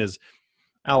 2016, is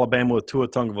Alabama with Tua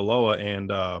Tagovailoa and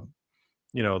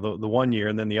the one year,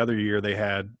 and then the other year they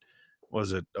had,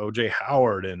 was it O.J.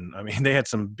 Howard, and I mean they had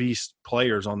some beast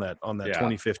players on that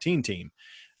 2015 team,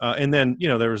 and then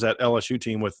there was that LSU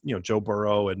team with Joe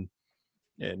Burrow and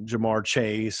Jamar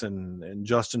Chase and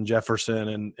Justin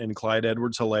Jefferson and Clyde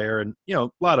Edwards-Helaire, and a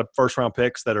lot of first round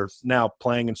picks that are now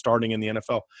playing and starting in the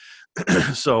NFL.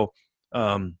 So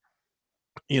I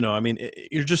mean,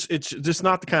 it's just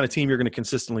not the kind of team you're going to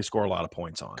consistently score a lot of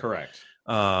points on. Correct.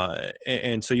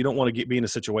 And so you don't want to be in a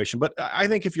situation. But I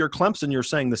think if you're Clemson, you're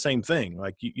saying the same thing.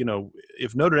 Like,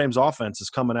 if Notre Dame's offense is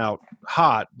coming out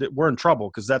hot, we're in trouble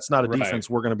because that's not a defense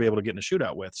we're going to be able to get in a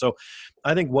shootout with. So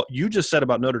I think what you just said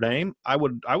about Notre Dame, I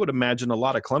would imagine a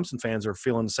lot of Clemson fans are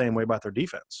feeling the same way about their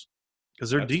defense. Because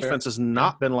their defense has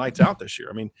not been lights out this year.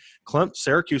 I mean,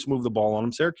 Syracuse moved the ball on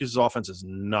them. Syracuse's offense is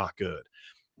not good.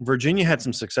 Virginia had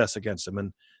some success against them.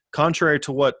 And contrary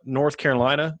to what North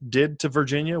Carolina did to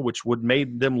Virginia, which would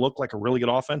made them look like a really good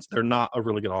offense, they're not a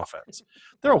really good offense.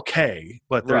 They're okay,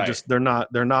 but they're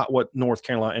not what North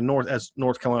Carolina – as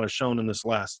North Carolina's shown in this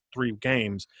last 3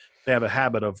 games, they have a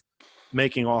habit of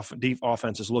making deep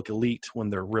offenses look elite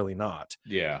when they're really not.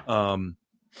 Yeah.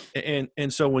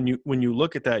 And so when you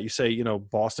look at that, you say,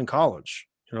 Boston College,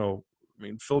 I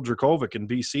mean, Phil Dracovic and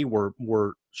BC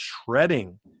were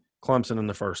shredding Clemson in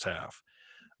the first half.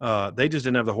 They just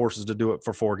didn't have the horses to do it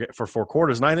for four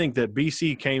quarters. And I think that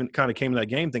BC came to that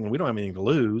game thinking we don't have anything to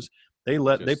lose. They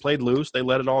played loose. They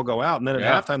let it all go out. And then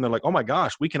at halftime, they're like, oh my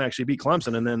gosh, we can actually beat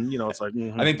Clemson. And then, it's like,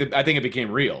 I think it became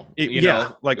real.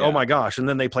 Oh my gosh. And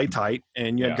then they played tight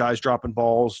and you had guys dropping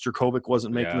balls. Dracovic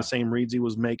wasn't making the same reads he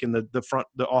was making.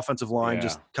 The offensive line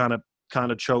just kind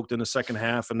of choked in the second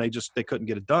half, and they couldn't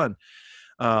get it done.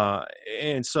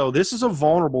 And so this is a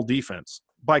vulnerable defense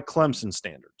by Clemson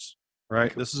standards,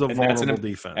 right? This is a vulnerable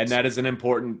defense. And that is an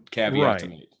important caveat to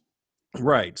make.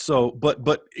 Right. So,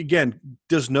 but again,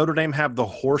 does Notre Dame have the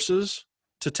horses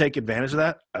to take advantage of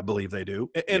that? I believe they do.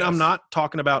 And yes. I'm not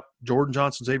talking about Jordan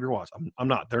Johnson, Xavier Watts. I'm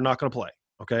not. They're not going to play.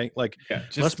 Okay.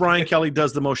 Unless Brian Kelly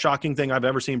does the most shocking thing I've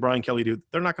ever seen Brian Kelly do,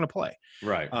 they're not going to play.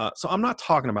 Right. So I'm not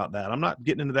talking about that. I'm not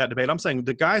getting into that debate. I'm saying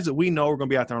the guys that we know are going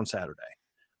to be out there on Saturday,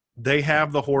 they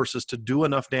have the horses to do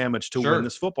enough damage to win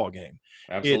this football game.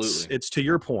 Absolutely. It's to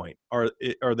your point. Are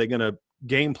they going to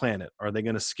game plan it? Are they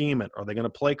going to scheme it? Are they going to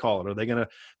play call it? Are they going to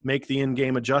make the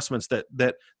in-game adjustments that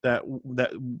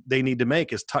they need to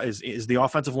make? Is the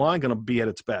offensive line going to be at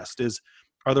its best?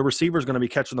 Are the receivers going to be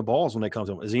catching the balls when they come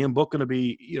to them? Is Ian Book going to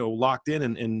be locked in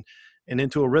and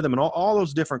into a rhythm, and all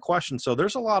those different questions? So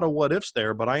there's a lot of what ifs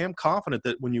there, but I am confident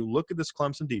that when you look at this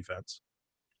Clemson defense,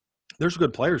 there's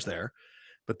good players there,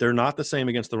 but they're not the same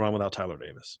against the run without Tyler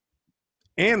Davis.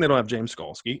 And they don't have James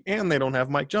Skalski, and they don't have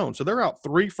Mike Jones. So they're out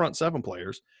 3 front 7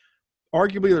 players.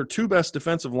 Arguably, their 2 best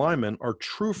defensive linemen are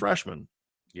true freshmen.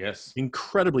 Yes.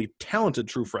 Incredibly talented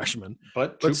true freshmen,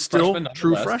 but still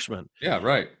true freshmen. Yeah,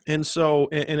 right. And so,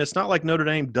 and it's not like Notre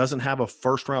Dame doesn't have a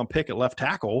first-round pick at left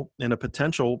tackle and a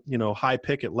potential, high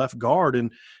pick at left guard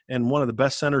and one of the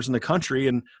best centers in the country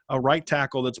and a right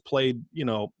tackle that's played,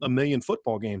 1 million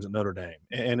football games at Notre Dame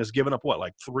and has given up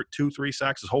 2-3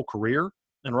 sacks his whole career,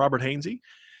 and Robert Hainsey.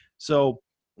 So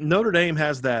Notre Dame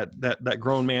has that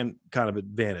grown man kind of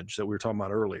advantage that we were talking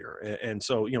about earlier. And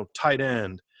so, tight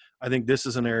end, I think this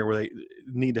is an area where they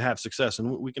need to have success, and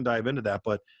we can dive into that.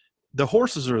 But the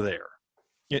horses are there,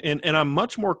 and I'm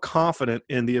much more confident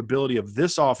in the ability of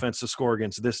this offense to score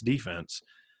against this defense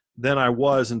than I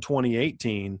was in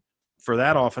 2018 for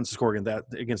that offense to score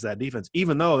against that defense,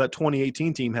 even though that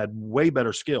 2018 team had way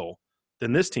better skill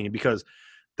than this team, because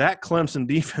that Clemson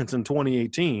defense in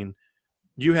 2018,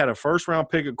 you had a first-round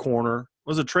pick at corner.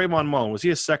 Was it Trayvon Mullen? Was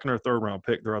he a second or third-round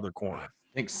pick, their other corner?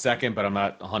 I think second, but I'm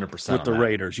not 100% with the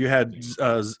Raiders. You had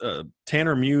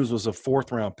Tanner Muse was a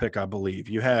 4th-round pick, I believe.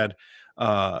 You had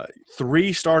 3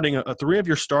 of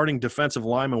your starting defensive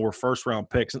linemen were first-round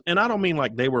picks. And I don't mean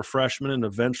like they were freshmen and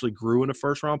eventually grew into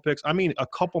first-round picks. I mean a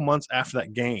couple months after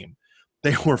that game,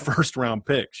 they were first-round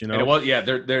picks. And they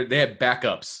had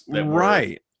backups.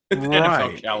 Right.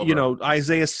 Right.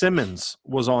 Isaiah Simmons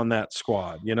was on that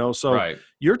squad, so right.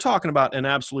 You're talking about an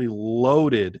absolutely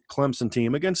loaded Clemson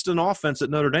team against an offense at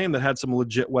Notre Dame that had some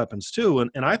legit weapons too.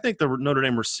 And I think the Notre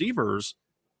Dame receivers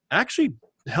actually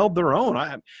held their own.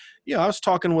 I was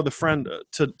talking with a friend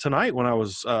tonight when I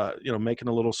was making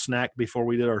a little snack before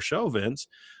we did our show, Vince,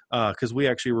 because we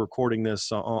actually were recording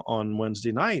this on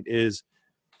Wednesday night. Is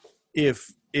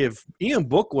if Ian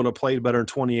Book would have played better in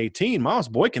 2018, Miles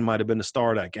Boykin might have been the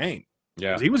star of that game.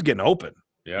 Yeah, he was getting open.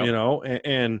 yeah,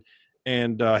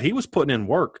 And he was putting in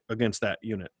work against that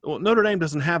unit. Well, Notre Dame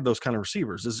doesn't have those kind of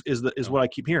receivers. Is what I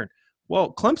keep hearing.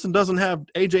 Well, Clemson doesn't have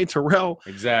A.J. Terrell,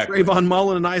 exactly, Trayvon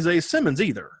Mullen, and Isaiah Simmons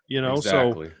either.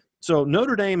 exactly. So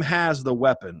Notre Dame has the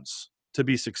weapons to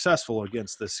be successful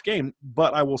against this game.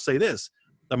 But I will say this: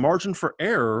 the margin for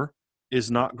error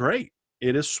is not great.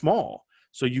 It is small.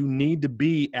 So you need to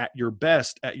be at your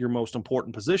best at your most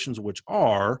important positions, which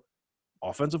are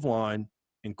offensive line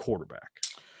and quarterback.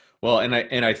 Well, and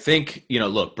I think,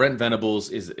 look, Brent Venables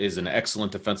is an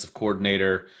excellent defensive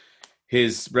coordinator.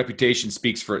 His reputation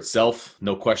speaks for itself,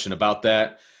 no question about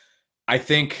that. I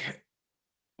think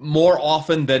more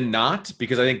often than not,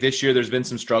 because I think this year there's been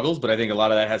some struggles, but I think a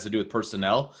lot of that has to do with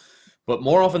personnel. But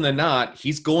more often than not,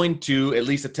 he's going to at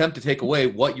least attempt to take away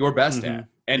what you're best at.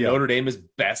 And Notre Dame is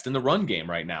best in the run game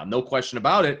right now, no question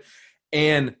about it.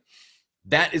 And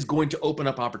that is going to open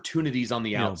up opportunities on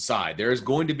the outside. There is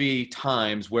going to be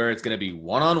times where it's going to be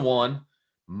one-on-one,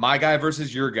 my guy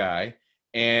versus your guy.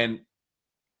 And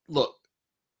look,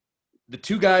 the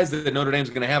two guys that Notre Dame's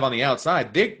going to have on the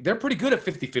outside, they're pretty good at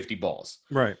 50-50 balls.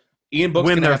 Right. Ian Book's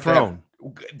when they're thrown.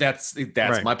 That's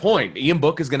right. My point. Ian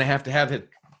Book is going to have his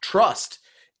trust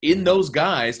in those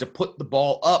guys to put the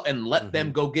ball up and let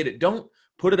them go get it. Don't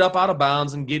put it up out of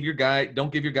bounds and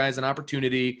don't give your guys an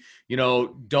opportunity.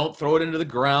 Don't throw it into the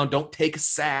ground. Don't take a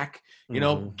sack.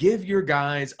 Give your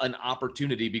guys an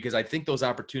opportunity, because I think those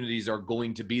opportunities are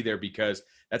going to be there, because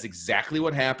that's exactly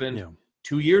what happened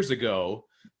 2 years ago.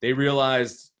 They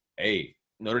realized, hey,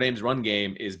 Notre Dame's run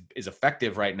game is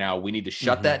effective right now. We need to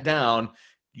shut that down.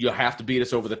 You'll have to beat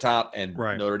us over the top, and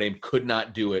Notre Dame could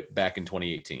not do it back in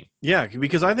 2018. Yeah,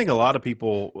 because I think a lot of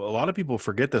people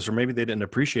forget this, or maybe they didn't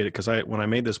appreciate it, because when I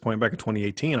made this point back in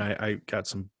 2018, I got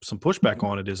some pushback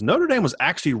on it. Is Notre Dame was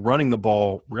actually running the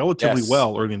ball relatively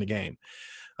well early in the game.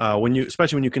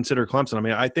 Especially when you consider Clemson. I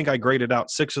mean, I think I graded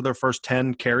out 6 of their first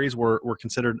 10 carries were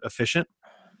considered efficient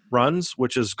runs,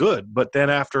 which is good. But then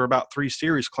after about 3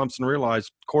 series, Clemson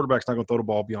realized quarterback's not going to throw the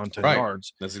ball beyond 10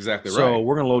 yards. That's exactly right. So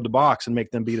we're going to load the box and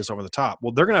make them beat us over the top.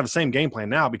 Well, they're going to have the same game plan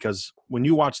now, because when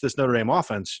you watch this Notre Dame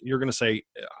offense, you're going to say,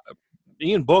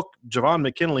 Ian Book, Javon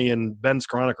McKinley, and Ben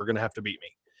Skoranek are going to have to beat me.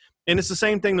 And it's the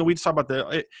same thing that we talk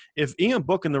about. If Ian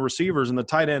Book and the receivers and the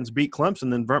tight ends beat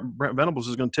Clemson, then Brent Venables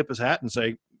is going to tip his hat and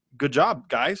say, good job,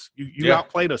 guys. You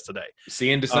outplayed us today. See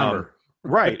you in December.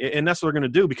 Right, and that's what they're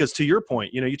going to do, because to your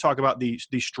point, you talk about the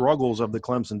struggles of the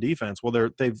Clemson defense. Well,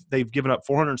 they've given up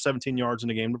 417 yards in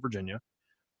the game to Virginia.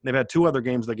 They've had 2 other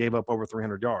games that gave up over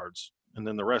 300 yards, and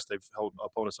then the rest they've held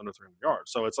opponents under 300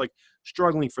 yards. So it's like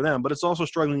struggling for them, but it's also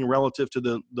struggling relative to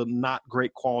the not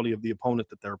great quality of the opponent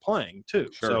that they're playing too.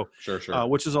 Sure.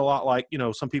 Which is a lot like,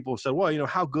 some people have said, well,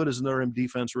 how good is Notre Dame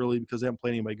defense really, because they haven't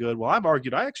played anybody good. Well, I've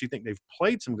argued I actually think they've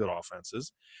played some good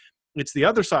offenses. It's the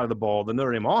other side of the ball, the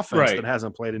Notre Dame offense, that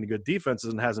hasn't played any good defenses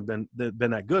and hasn't been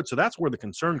that good. So that's where the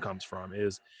concern comes from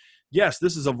is, yes,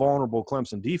 this is a vulnerable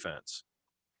Clemson defense,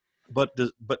 but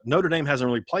Notre Dame hasn't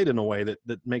really played in a way that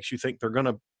makes you think they're going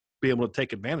to be able to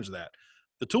take advantage of that.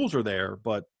 The tools are there,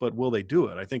 but will they do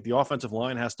it? I think the offensive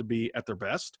line has to be at their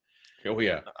best. Oh,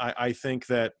 yeah. I think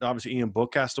that obviously Ian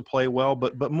Book has to play well,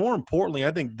 but more importantly,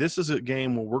 I think this is a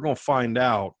game where we're going to find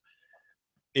out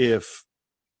if –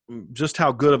 just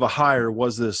how good of a hire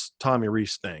was this Tommy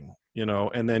Rees thing,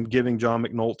 and then giving John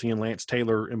McNulty and Lance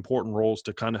Taylor important roles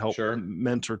to kind of help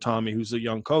mentor Tommy, who's a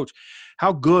young coach.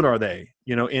 How good are they?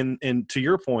 And to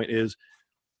your point is,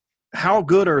 how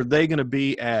good are they going to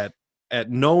be at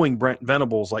knowing Brent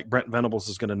Venables, like Brent Venables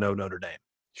is going to know Notre Dame?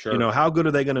 Sure. How good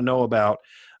are they going to know about,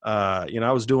 I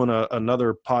was doing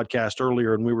another podcast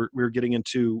earlier, and we were getting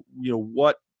into,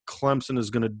 what Clemson is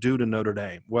going to do to Notre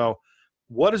Dame. Well,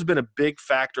 what has been a big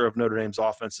factor of Notre Dame's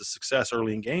offense's success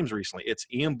early in games recently? It's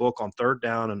Ian Book on third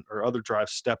down or other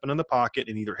drives stepping in the pocket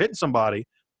and either hitting somebody,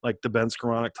 like the Ben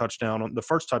Skoranek touchdown, on the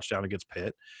first touchdown against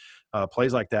Pitt,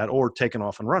 plays like that, or taking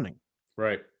off and running.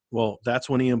 Right. Well, that's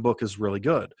when Ian Book is really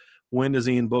good. When does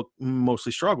Ian Book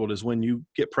mostly struggled is when you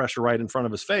get pressure right in front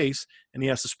of his face and he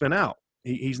has to spin out.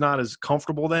 He's not as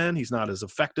comfortable then. He's not as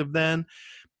effective then.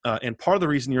 And part of the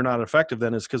reason you're not effective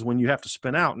then is because when you have to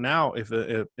spin out now, if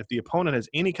the opponent has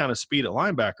any kind of speed at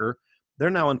linebacker, they're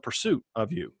now in pursuit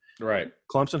of you. Right.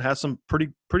 Clemson has some pretty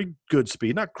good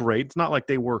speed. Not great. It's not like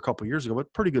they were a couple years ago,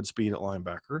 but pretty good speed at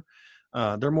linebacker.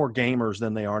 They're more gamers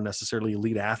than they are necessarily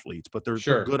elite athletes, but they're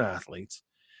good athletes.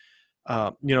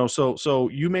 So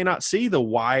you may not see the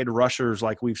wide rushers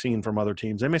like we've seen from other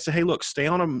teams. They may say, hey, look, stay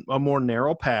on a more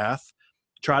narrow path,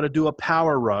 try to do a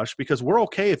power rush, because we're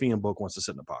okay if Ian Book wants to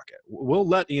sit in the pocket. We'll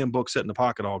let Ian Book sit in the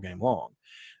pocket all game long,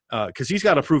 because he's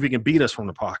got to prove he can beat us from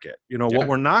the pocket. What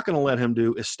we're not going to let him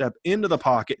do is step into the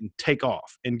pocket and take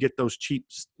off and get those cheap,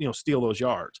 steal those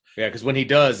yards. Yeah, because when he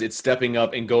does, it's stepping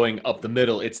up and going up the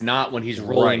middle. It's not when he's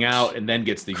rolling out and then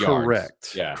gets the yards.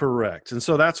 Correct. Yeah. Correct. And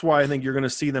so that's why I think you're going to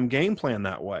see them game plan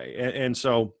that way. And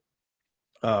so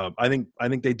I think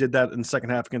they did that in the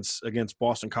second half against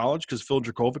Boston College, because Phil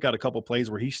Dracovic got a couple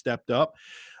plays where he stepped up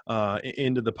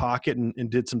into the pocket and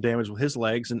did some damage with his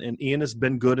legs. And Ian has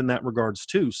been good in that regards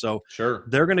too. So sure,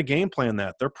 they're going to game plan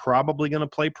that. They're probably going to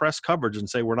play press coverage and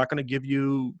say, we're not going to give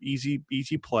you easy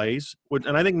plays.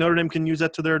 And I think Notre Dame can use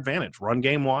that to their advantage. Run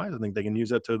game wise, I think they can use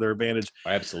that to their advantage.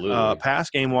 Absolutely. Pass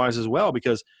game wise as well,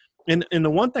 because and the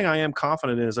one thing I am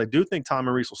confident in is I do think Tom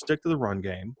and Reese will stick to the run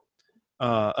game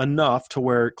enough to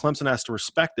where Clemson has to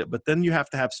respect it, but then you have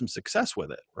to have some success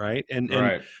with it, right?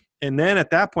 And then at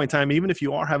that point in time, even if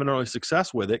you are having early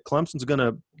success with it,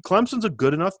 Clemson's a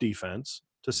good enough defense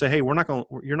to say, hey, you're not going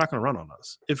to run on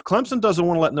us. If Clemson doesn't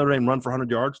want to let Notre Dame run for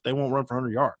 100 yards, they won't run for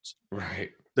 100 yards.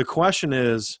 Right. The question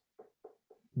is,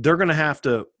 they're going to have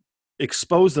to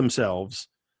expose themselves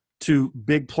to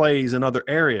big plays in other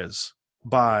areas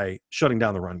by shutting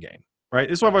down the run game. Right.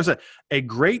 This is what I've always said. A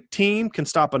great team can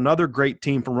stop another great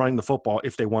team from running the football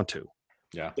if they want to.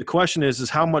 Yeah. The question is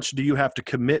how much do you have to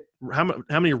commit? How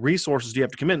many resources do you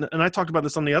have to commit? And I talked about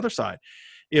this on the other side.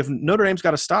 If Notre Dame's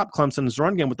got to stop Clemson's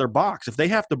run game with their box, if they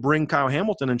have to bring Kyle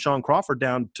Hamilton and Sean Crawford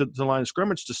down to the line of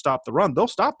scrimmage to stop the run, they'll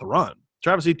stop the run.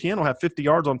 Travis Etienne will have 50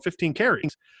 yards on 15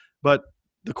 carries, but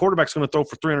the quarterback's going to throw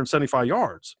for 375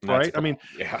 yards, right?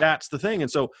 That's the thing. And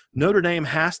so Notre Dame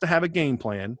has to have a game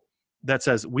plan that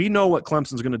says, we know what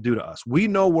Clemson's going to do to us. We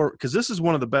know because this is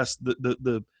one of the best,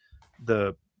 the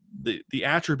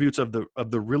attributes of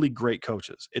the really great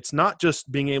coaches. It's not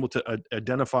just being able to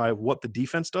identify what the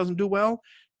defense doesn't do well.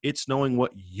 It's knowing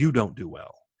what you don't do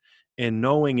well, and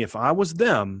knowing if I was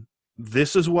them,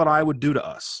 this is what I would do to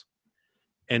us.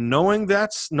 And knowing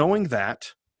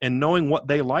that, and knowing what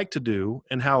they like to do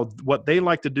and how what they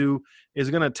like to do is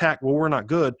going to attack, well, we're not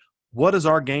good. What is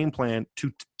our game plan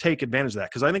to take advantage of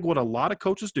that? Because I think what a lot of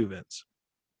coaches do, Vince,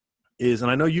 is, and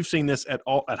I know you've seen this at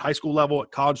high school level,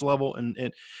 at college level,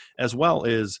 and as well,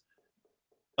 is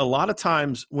a lot of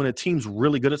times when a team's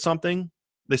really good at something,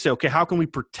 they say, okay, how can we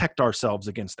protect ourselves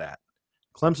against that?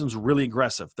 Clemson's really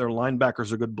aggressive. Their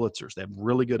linebackers are good blitzers. They have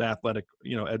really good athletic,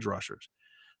 edge rushers.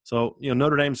 So,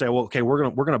 Notre Dame say, well, okay, we're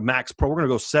gonna max pro. We're gonna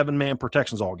go 7-man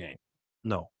protections all game.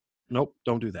 Nope,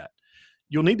 don't do that.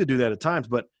 You'll need to do that at times,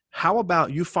 but how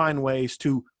about you find ways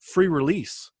to free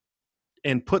release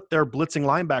and put their blitzing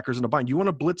linebackers in a bind? You want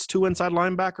to blitz 2 inside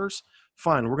linebackers?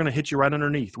 Fine, we're going to hit you right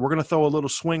underneath. We're going to throw a little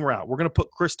swing route. We're going to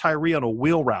put Chris Tyree on a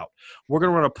wheel route. We're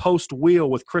going to run a post wheel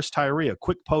with Chris Tyree, a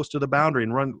quick post to the boundary,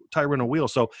 and run Tyree on a wheel.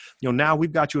 So, now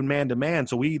we've got you in man-to-man,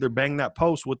 so we either bang that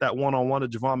post with that one-on-one to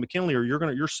Javon McKinley, or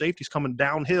your safety's coming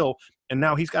downhill, and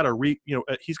now he's got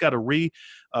to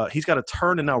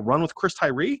turn and now run with Chris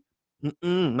Tyree.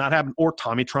 Not happening. Or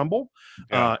Tommy Tremble.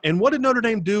 Yeah. And what did Notre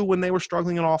Dame do when they were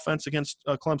struggling in offense against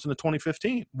Clemson in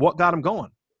 2015? What got them going?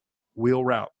 Wheel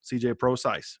route, CJ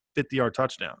Procise, 50-yard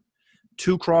touchdown.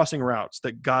 2 crossing routes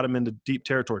that got him into deep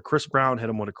territory. Chris Brown hit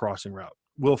him with a crossing route.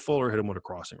 Will Fuller hit him with a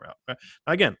crossing route.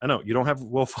 Again, I know you don't have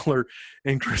Will Fuller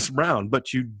and Chris Brown,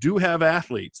 but you do have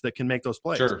athletes that can make those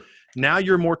plays. Sure. Now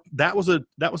you're more – that was a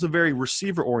very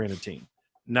receiver-oriented team.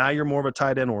 Now you're more of a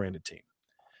tight end-oriented team.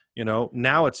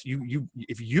 Now it's you.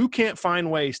 If you can't find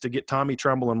ways to get Tommy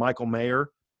Tremble and Michael Mayer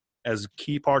as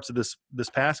key parts of this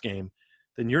pass game,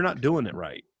 then you're not doing it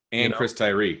right. And Chris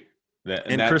Tyree.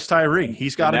 Chris Tyree.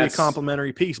 He's got to be a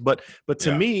complementary piece. But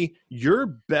to me,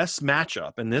 your best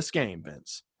matchup in this game,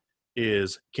 Vince,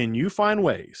 is can you find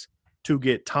ways to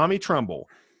get Tommy Tremble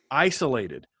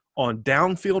isolated on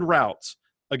downfield routes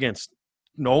against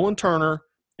Nolan Turner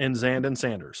and Zandon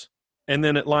Sanders, and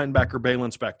then at linebacker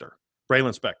Braylon Spector.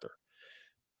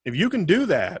 If you can do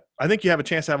that, I think you have a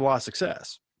chance to have a lot of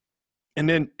success. And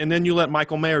then you let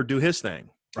Michael Mayer do his thing,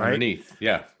 right? Underneath,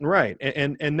 yeah. Right.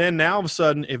 And then now all of a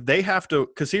sudden, if they have to –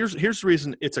 because here's the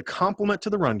reason it's a complement to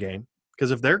the run game,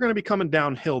 because if they're going to be coming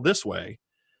downhill this way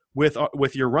with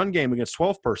your run game against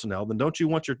 12 personnel, then don't you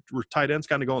want your tight ends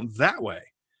kind of going that way?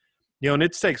 And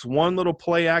it takes one little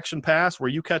play action pass where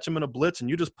you catch them in a blitz and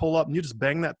you just pull up and you just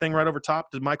bang that thing right over top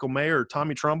to Michael Mayer or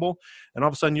Tommy Tremble, and all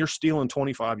of a sudden you're stealing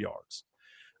 25 yards.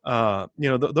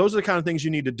 Those are the kind of things you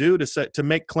need to do to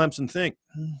make Clemson think,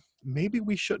 maybe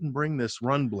we shouldn't bring this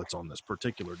run blitz on this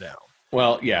particular down.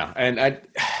 Well, yeah, and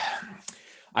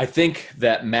I think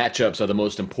that matchups are the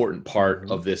most important part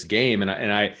Mm-hmm. of this game,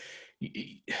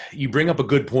 you bring up a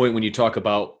good point when you talk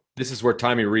about this is where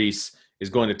Tommy Rees is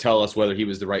going to tell us whether he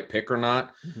was the right pick or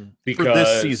not, Mm-hmm. For this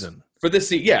because season. for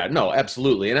this, yeah, no,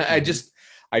 absolutely, and Mm-hmm.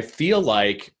 I feel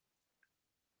like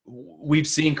we've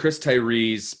seen Chris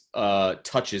Tyree's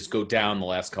touches go down the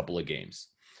last couple of games.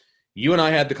 You and I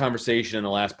had the conversation in the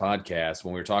last podcast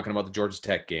when we were talking about the Georgia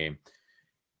Tech game.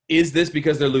 Is this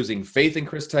because they're losing faith in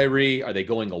Chris Tyree? Are they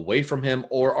going away from him,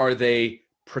 or are they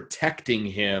protecting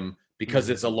him because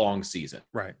Mm-hmm. it's a long season?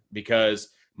 Right. Because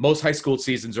most high school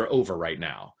seasons are over right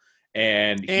now.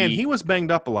 And And he was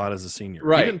banged up a lot as a senior. He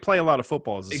right, didn't play a lot of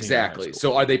football as a senior in high exactly. school.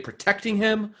 So are they protecting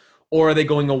him or are they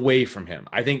going away from him?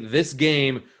 I think this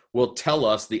game will tell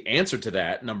us the answer to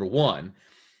that, number one.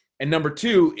 And number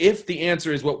two, if the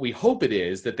answer is what we hope it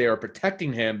is, that they are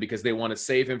protecting him because they want to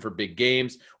save him for big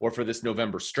games or for this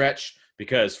November stretch,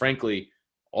 because frankly,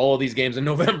 all of these games in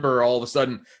November are all of a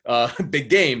sudden big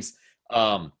games.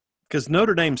 Because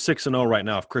Notre Dame's 6-0 right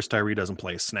now if Chris Tyree doesn't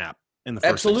play a snap in the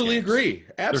first 6 Absolutely games. agree.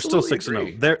 They're still Absolutely 6-0.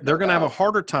 agree. They're No going to have a doubt.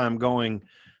 harder time going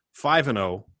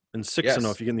 5-0 and 6-0 Yes.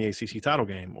 if you get in the ACC title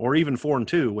game, or even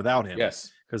 4-2 without him.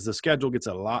 Yes. Because the schedule gets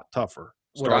a lot tougher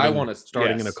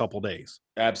Starting in a couple days.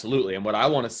 Absolutely. And what I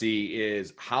want to see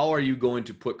is how are you going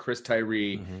to put Chris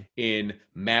Tyree in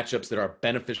matchups that are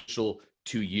beneficial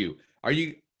to you?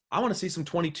 I want to see some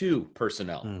 22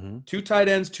 personnel, 2 tight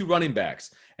ends, 2 running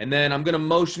backs. And then I'm going to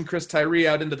motion Chris Tyree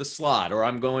out into the slot, or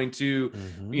I'm going to,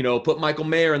 put Michael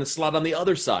Mayer in the slot on the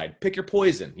other side. Pick your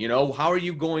poison. How are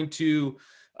you going to,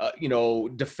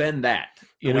 defend that?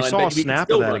 And we saw a snap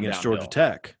of that against Georgia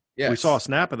Tech. Yes. We saw a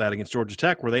snap of that against Georgia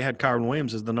Tech where they had Kyron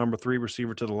Williams as the number 3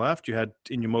 receiver to the left. You had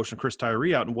in your motion Chris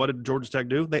Tyree out. And what did Georgia Tech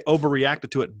do? They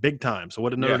overreacted to it big time. So what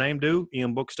did Notre Dame do?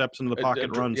 Ian Book steps into the pocket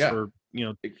and runs for,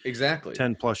 exactly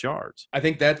 10 plus yards. I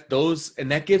think that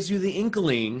gives you the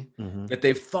inkling that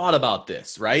they've thought about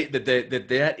this, right?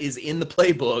 That is in the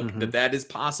playbook, that is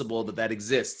possible, that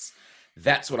exists.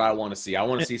 That's what I want to see. I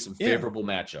want to see some favorable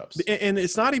matchups. And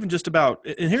it's not even just about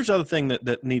 – and here's the other thing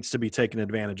that needs to be taken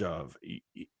advantage of.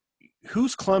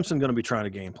 Who's Clemson going to be trying to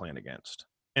game plan against?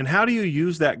 And how do you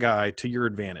use that guy to your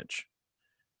advantage?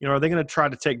 Are they going to try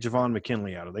to take Javon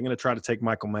McKinley out? Are they going to try to take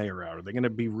Michael Mayer out? Are they going to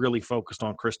be really focused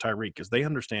on Chris Tyree because they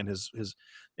understand his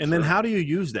and then how do you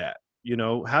use that?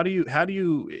 How do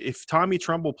you if Tommy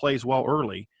Trumbull plays well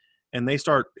early and they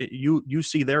start you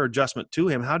see their adjustment to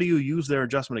him, how do you use their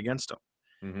adjustment against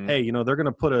him? Hey, they're going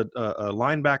to put a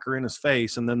linebacker in his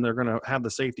face and then they're going to have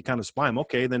the safety kind of spy him.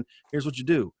 Okay, then here's what you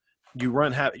do. You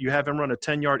have him run a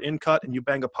 10-yard in cut and you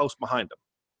bang a post behind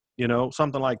him,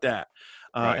 something like that.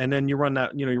 Right. And then you run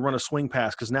that, you run a swing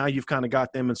pass because now you've kind of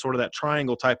got them in sort of that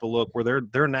triangle type of look where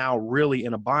they're now really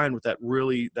in a bind with that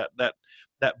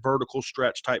vertical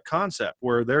stretch type concept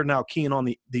where they're now keying on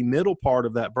the middle part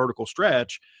of that vertical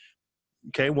stretch.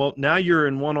 Okay, well, now you're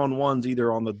in one-on-ones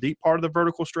either on the deep part of the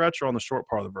vertical stretch or on the short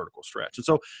part of the vertical stretch. And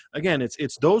so, again, that's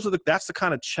the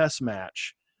kind of chess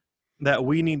match that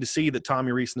we need to see that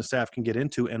Tommy Rees and the staff can get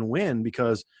into and win,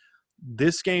 because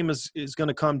this game is going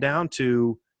to come down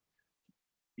to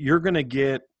you're going to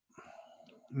get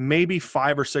maybe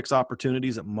 5 or 6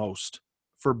 opportunities at most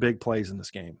for big plays in this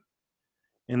game.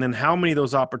 And then how many of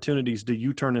those opportunities do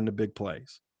you turn into big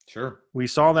plays? Sure. We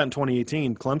saw that in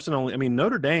 2018.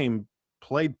 Notre Dame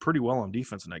played pretty well on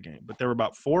defense in that game, but there were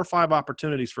about 4 or 5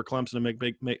 opportunities for Clemson to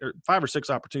make or 5 or 6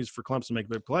 opportunities for Clemson to make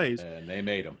big plays. And they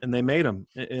made them.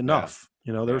 Enough.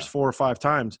 Yeah. There's 4 or 5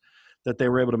 times that they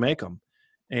were able to make them.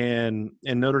 And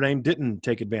Notre Dame didn't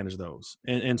take advantage of those.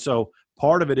 And so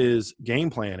part of it is game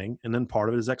planning, and then part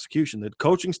of it is execution. The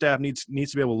coaching staff needs to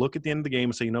be able to look at the end of the game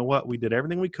and say, you know what, we did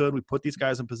everything we could. We put these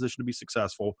guys in position to be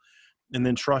successful, and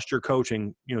then trust your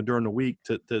coaching, during the week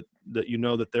that that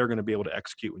they're going to be able to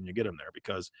execute when you get them there,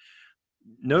 because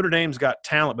Notre Dame's got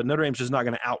talent, but Notre Dame's just not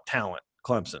going to out-talent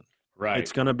Clemson. Right.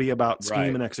 It's going to be about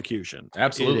scheme and execution.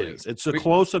 Absolutely. It is. It's a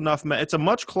close enough it's a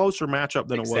much closer matchup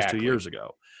than it was 2 years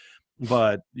ago.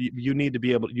 But you need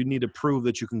to prove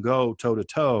that you can go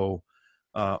toe-to-toe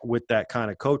with that kind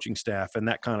of coaching staff and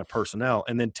that kind of personnel,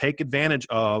 and then take advantage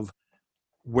of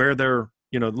where they're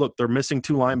missing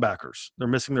 2 linebackers. They're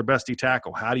missing their best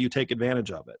tackle. How do you take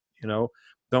advantage of it?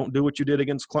 Don't do what you did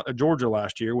against Georgia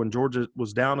last year when Georgia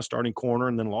was down a starting corner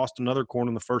and then lost another corner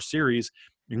in the first series,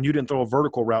 and you didn't throw a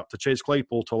vertical route to Chase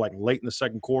Claypool till like late in the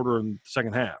second quarter and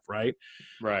second half, right?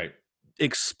 Right.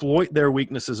 Exploit their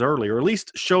weaknesses early, or at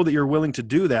least show that you're willing to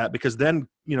do that, because then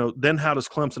how does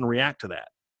Clemson react to that?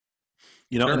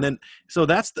 And Sure. then so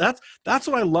that's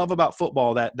what I love about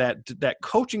football, that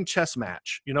coaching chess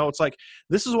match. It's like,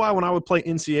 this is why when I would play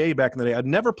NCAA back in the day, I'd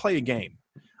never play a game.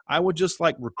 I would just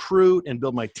like recruit and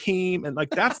build my team, and like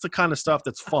that's the kind of stuff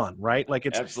that's fun, right? Like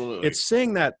Absolutely. it's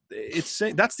saying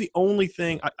that's the only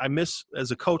thing I miss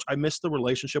as a coach. I miss the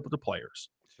relationship with the players,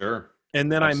 Sure.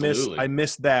 and then Absolutely. I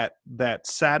miss that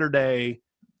Saturday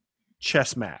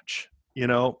chess match.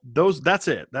 That's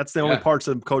it. That's the only Yeah. parts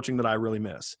of coaching that I really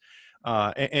miss.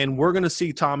 And we're going to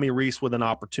see Tommy Rees with an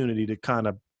opportunity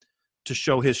to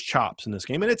show his chops in this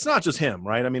game. And it's not just him,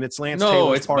 right? I mean, it's Lance No,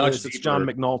 Taylor's it's part of much this. It's John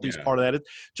deeper. McNulty's Yeah. part of that. It's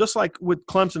just like with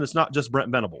Clemson, it's not just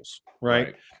Brent Venables, right?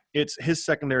 Right. It's his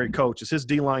secondary coach. It's his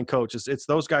D-line coach. It's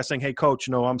those guys saying, hey, coach,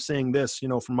 I'm seeing this,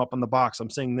 from up in the box. I'm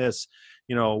seeing this,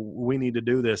 we need to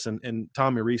do this. And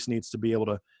Tommy Rees needs to be able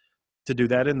to do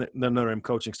that in the Notre Dame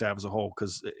coaching staff as a whole,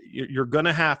 because you're going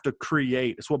to have to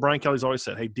create. It's what Brian Kelly's always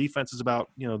said. Hey, defense is about,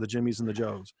 the Jimmies and the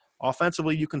Joes.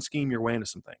 Offensively, you can scheme your way into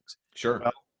some things. Sure.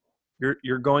 Well,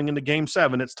 you're going into Game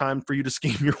 7. It's time for you to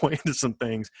scheme your way into some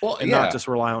things, Well, and yeah, not just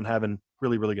rely on having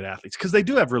really, really good athletes, because they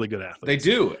do have really good athletes. they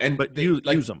do, and but they,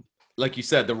 use them. Like you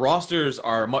said, the rosters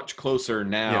are much closer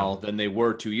now than they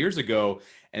were 2 years ago,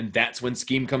 and that's when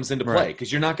scheme comes into play,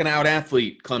 because you're not going to out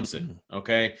athlete Clemson.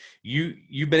 Okay,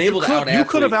 you've been able to out athlete. You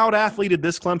could have out athleted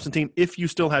this Clemson team if you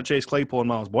still had Chase Claypool and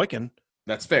Miles Boykin.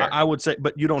 That's fair. I would say,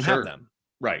 but you don't have them.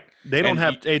 Right. They don't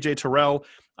have AJ Terrell,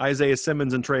 Isaiah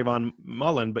Simmons, and Trayvon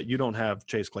Mullen, but you don't have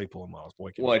Chase Claypool and Miles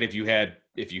Boykin. Well, and if you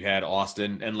had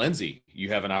Austin and Lindsey, you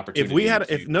have an opportunity.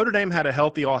 If Notre Dame had a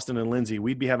healthy Austin and Lindsey,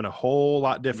 we'd be having a whole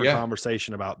lot different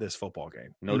conversation about this football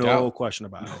game. No doubt. Question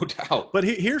about it. No doubt. But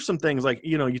here's some things like,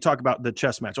 you talk about the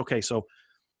chess match. Okay, so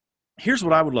here's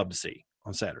what I would love to see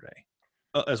on Saturday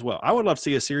as well. I would love to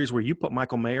see a series where you put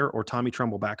Michael Mayer or Tommy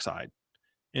Tremble backside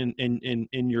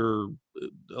in your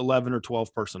 11 or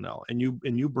 12 personnel, and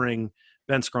you bring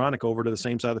Ben Skoranek over to the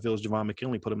same side of the field as Javon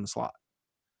McKinley, put him in the slot.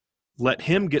 Let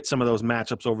him get some of those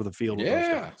matchups over the field with those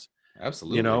guys.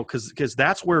 Absolutely. Because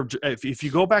that's where, if you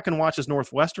go back and watch his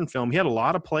Northwestern film, he had a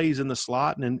lot of plays in the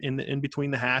slot and in between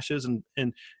the hashes and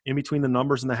in between the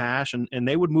numbers and the hash, and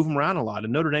they would move him around a lot.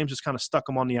 And Notre Dame just kind of stuck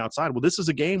him on the outside. Well, this is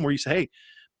a game where you say, hey,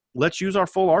 let's use our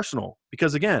full arsenal.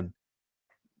 Because, again,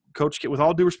 with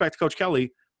all due respect to Coach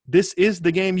Kelly, this is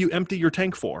the game you empty your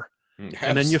tank for.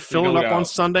 And then you fill it up on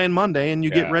Sunday and Monday, and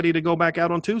you get ready to go back out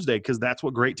on Tuesday, because that's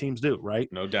what great teams do, right?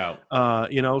 No doubt.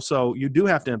 So you do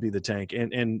have to empty the tank,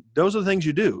 and those are the things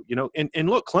you do. And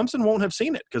look, Clemson won't have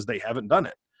seen it because they haven't done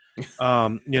it.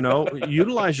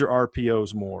 Utilize your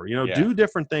RPOs more. Do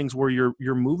different things where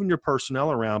you're moving your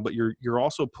personnel around, but you're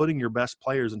also putting your best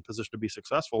players in position to be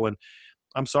successful. And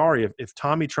I'm sorry if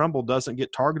Tommy Tremble doesn't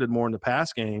get targeted more in the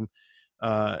pass game,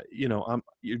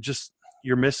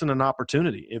 you're missing an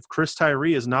opportunity. If Chris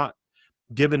Tyree is not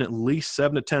given at least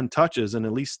 7 to 10 touches, and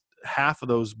at least half of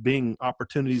those being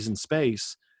opportunities in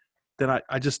space, then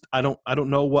I don't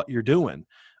know what you're doing.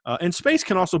 And space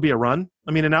can also be a run.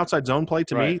 I mean, an outside zone play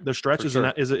to me, the stretch is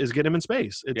get him in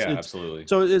space. Absolutely.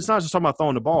 So it's not just talking about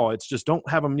throwing the ball. It's just don't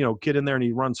have him, get in there and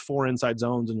he runs 4 inside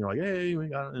zones, and you're like, hey, we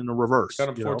got it in a reverse. Got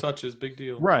him 4 touches, big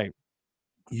deal. Right.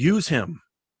 Use him,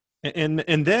 and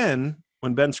then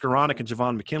when Ben Skoranek and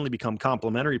Javon McKinley become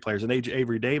complementary players, and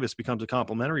Avery Davis becomes a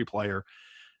complementary player,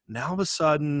 now all of a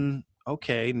sudden,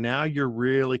 okay, now you're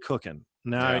really cooking.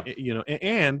 Now,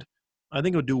 and I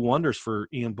think it would do wonders for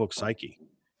Ian Book's psyche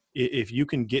if you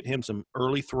can get him some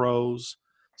early throws,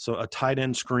 so a tight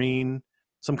end screen,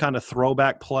 some kind of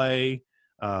throwback play,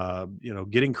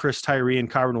 getting Chris Tyree and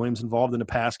Kyron Williams involved in the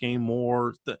pass game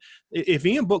more. If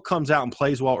Ian Book comes out and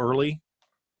plays well early,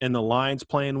 and the line's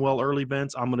playing well early,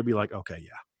 Vince, I'm going to be like, okay,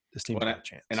 yeah, this team got a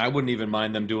chance. And I wouldn't even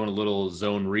mind them doing a little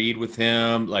zone read with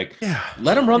him. Let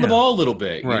him run the ball a little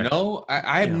bit, right.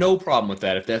 I have no problem with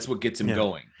that if that's what gets him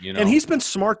going, And he's been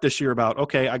smart this year about,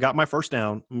 okay, I got my first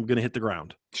down. I'm going to hit the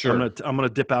ground. Sure. I'm going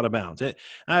to dip out of bounds. I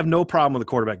have no problem with the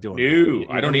quarterback doing it.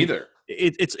 No, I don't either.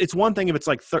 It's one thing if it's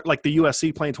like the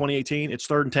USC playing 2018, it's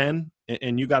 3rd and 10,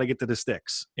 and you got to get to the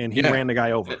sticks, and he ran the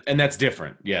guy over. And that's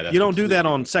different. Yeah, you don't do that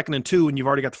on 2nd and 2, and you've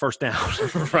already got the first down.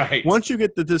 Right. Once you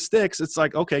get to the sticks, it's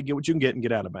like, okay, get what you can get and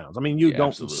get out of bounds. I mean, you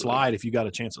don't slide if you got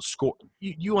a chance to score.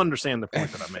 You understand the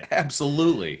point that I made.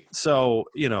 Absolutely. So,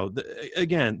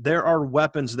 again, there are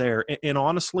weapons there, and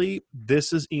honestly,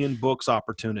 this is Ian Book's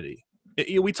opportunity.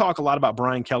 We talk a lot about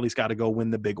Brian Kelly's got to go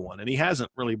win the big one, and he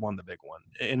hasn't really won the big one,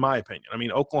 in my opinion. I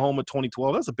mean, Oklahoma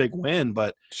 2012, that's a big win,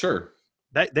 but sure,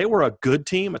 they were a good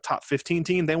team, a top 15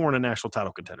 team. They weren't a national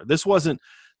title contender. This wasn't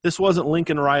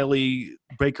Lincoln Riley,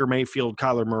 Baker Mayfield,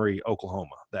 Kyler Murray,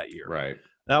 Oklahoma that year. Right.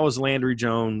 That was Landry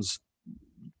Jones,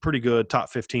 pretty good, top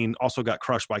 15, also got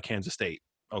crushed by Kansas State,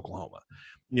 Oklahoma.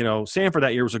 Stanford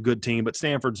that year was a good team, but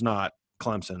Stanford's not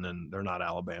Clemson, and they're not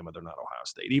Alabama, they're not Ohio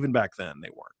State. Even back then, they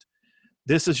weren't.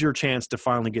 This is your chance to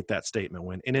finally get that statement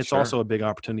win, and it's also a big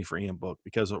opportunity for Ian Book,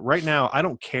 because right now I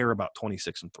don't care about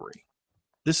 26-3.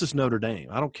 This is Notre Dame.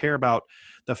 I don't care about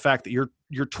the fact that you're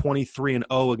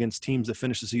 23-0 against teams that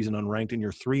finish the season unranked, and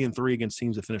you're 3-3 against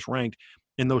teams that finish ranked,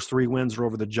 and those 3 wins are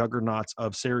over the juggernauts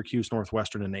of Syracuse,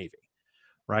 Northwestern, and Navy.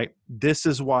 Right? This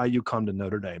is why you come to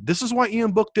Notre Dame. This is why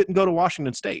Ian Book didn't go to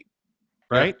Washington State.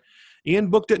 Right? Yeah. Ian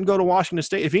Book didn't go to Washington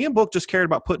State. If Ian Book just cared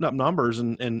about putting up numbers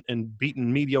and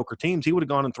beating mediocre teams, he would have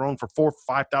gone and thrown for 4,000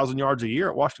 or 5,000 yards a year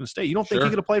at Washington State. You don't think he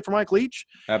could have played for Mike Leach?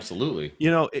 Absolutely.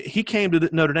 He came to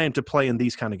Notre Dame to play in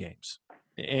these kind of games,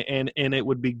 and it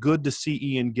would be good to see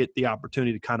Ian get the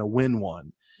opportunity to kind of win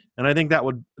one. And I think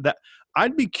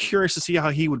I'd be curious to see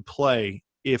how he would play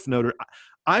if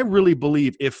I really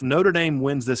believe if Notre Dame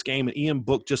wins this game and Ian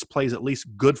Book just plays at least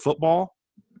good football,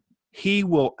 he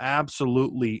will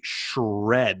absolutely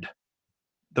shred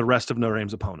the rest of Notre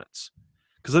Dame's opponents,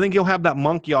 because I think he'll have that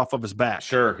monkey off of his back.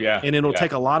 Sure, yeah. And it'll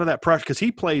take a lot of that pressure, because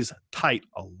he plays tight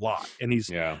a lot. And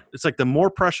it's like the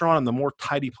more pressure on him, the more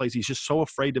tight he plays. He's just so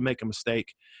afraid to make a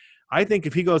mistake. I think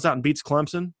if he goes out and beats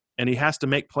Clemson and he has to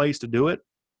make plays to do it,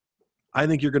 I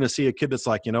think you're going to see a kid that's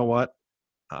like, you know what?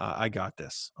 I got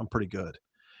this. I'm pretty good.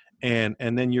 And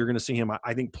then you're going to see him,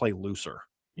 I think, play looser.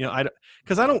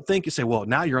 Because I don't think you say, well,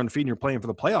 now you're undefeated and you're playing for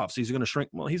the playoffs. He's going to shrink.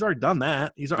 Well, he's already done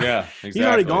that. He's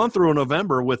already gone through a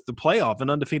November with the playoff, an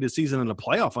undefeated season and a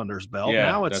playoff under his belt. Yeah,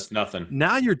 now that's nothing.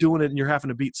 Now you're doing it and you're having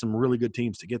to beat some really good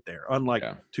teams to get there, unlike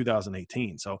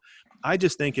 2018. So I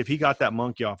just think if he got that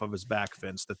monkey off of his back,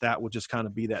 Vince, that would just kind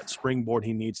of be that springboard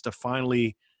he needs to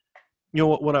finally –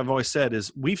 what I've always said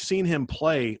is we've seen him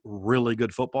play really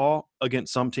good football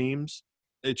against some teams.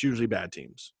 It's usually bad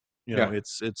teams.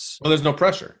 It's well, there's no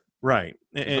pressure, right?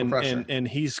 And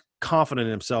he's confident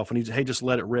in himself, and he's just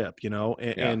let it rip,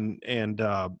 And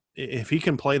if he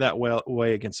can play that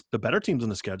way against the better teams on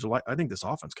the schedule, I think this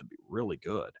offense could be really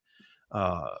good.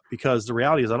 Because the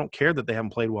reality is, I don't care that they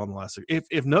haven't played well in the last.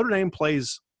 If Notre Dame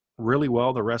plays really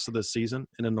well the rest of this season,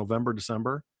 and in November,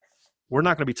 December, we're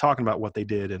not going to be talking about what they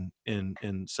did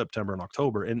in September and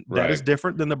October. And that is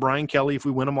different than the Brian Kelly, if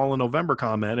we win them all in November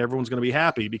comment, everyone's going to be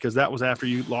happy, because that was after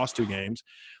you lost 2 games.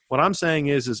 What I'm saying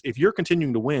is if you're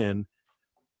continuing to win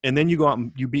and then you go out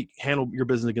and you handle your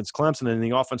business against Clemson and the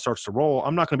offense starts to roll,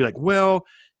 I'm not going to be like, well,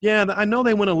 yeah, I know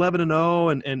they went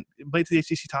 11-0 and played to the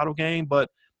ACC title game, but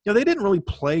they didn't really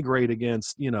play great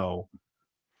against,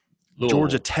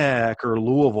 Georgia Tech or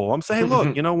Louisville. I'm saying,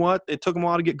 look, you know what? It took them a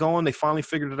while to get going. They finally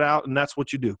figured it out, and that's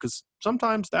what you do, because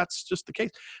sometimes that's just the case.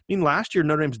 I mean, last year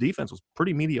Notre Dame's defense was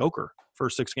pretty mediocre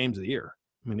first 6 games of the year.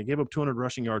 I mean, they gave up 200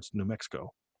 rushing yards to New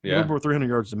Mexico. They gave up over 300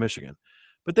 yards to Michigan.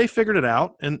 But they figured it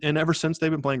out, and ever since they've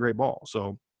been playing great ball.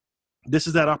 So this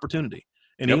is that opportunity.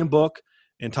 And Ian Book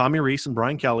and Tommy Rees and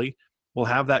Brian Kelly will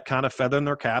have that kind of feather in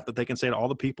their cap that they can say to all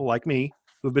the people like me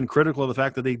who've been critical of the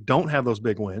fact that they don't have those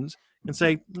big wins, and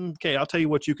say, okay, I'll tell you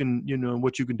what you can,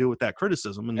 what you can do with that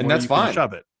criticism, and that's fine.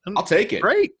 Shove it. And I'll take it.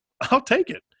 Great. I'll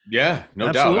take it. Yeah,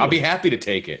 no doubt. I'll be happy to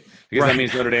take it, because that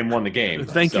means Notre Dame won the game.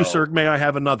 Thank you, sir. May I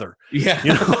have another? Yeah.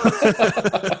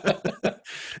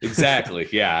 Exactly.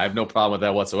 Yeah, I have no problem with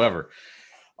that whatsoever.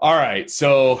 All right.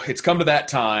 So it's come to that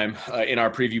time in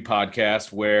our preview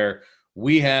podcast where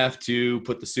we have to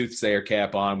put the soothsayer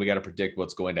cap on. We got to predict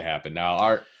what's going to happen.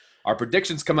 Now, our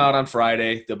predictions come out on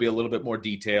Friday. They'll be a little bit more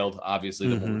detailed, obviously,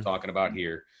 than what we're talking about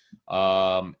here.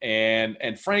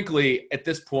 And frankly, at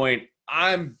this point,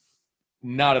 I'm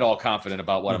not at all confident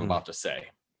about what I'm about to say.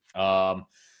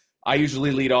 I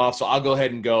usually lead off, so I'll go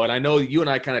ahead and go. And I know you and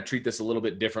I kind of treat this a little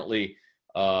bit differently,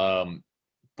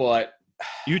 but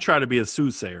you try to be a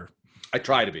soothsayer. I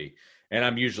try to be, and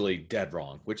I'm usually dead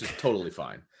wrong, which is totally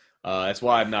fine. That's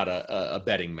why I'm not a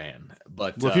betting man.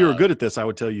 But if you were good at this, I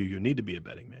would tell you need to be a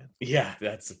betting man. Yeah,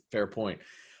 that's a fair point.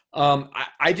 I'm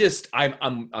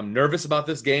nervous about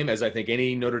this game, as I think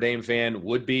any Notre Dame fan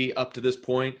would be up to this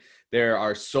point. There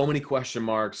are so many question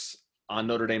marks on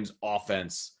Notre Dame's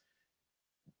offense.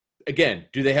 Again,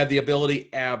 do they have the ability?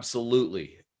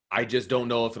 Absolutely. I just don't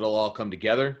know if it'll all come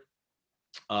together.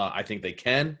 I think they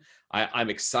can. I'm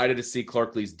excited to see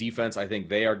Clark-Lea's defense. I think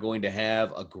they are going to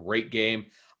have a great game.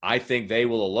 I think they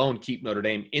will alone keep Notre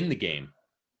Dame in the game.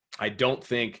 I don't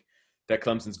think that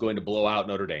Clemson's going to blow out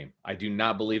Notre Dame. I do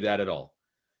not believe that at all.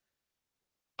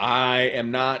 I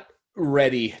am not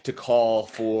ready to call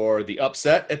for the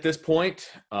upset at this point.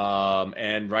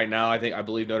 And right now, I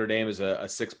believe Notre Dame is a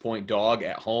 6-point dog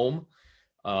at home.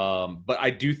 But I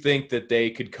do think that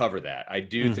they could cover that. I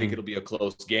do think it'll be a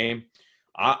close game.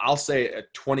 I'll say a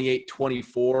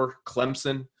 28-24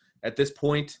 Clemson at this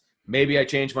point. Maybe I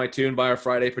change my tune by our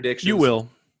Friday predictions. You will.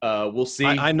 We'll see.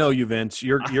 I know you, Vince.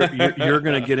 You're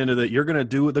going to get into the. You're going to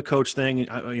do the coach thing.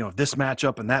 This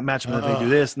matchup and that matchup. And if they do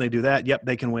this and they do that, yep,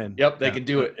 they can win. Yep, they can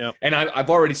do it. Yep. And I've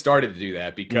already started to do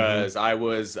that because I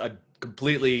was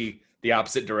completely the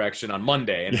opposite direction on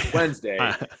Monday and Wednesday.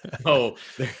 So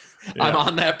I'm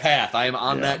on that path. I am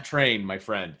on that train, my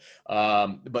friend.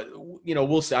 But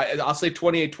we'll see. I'll say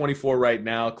 28-24 right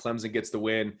now. Clemson gets the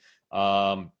win.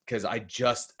 Because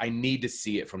I need to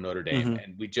see it from Notre Dame,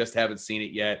 and we just haven't seen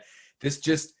it yet.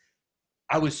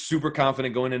 I was super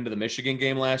confident going into the Michigan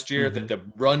game last year that the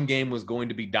run game was going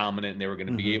to be dominant and they were going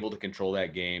to be able to control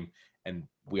that game, and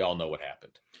we all know what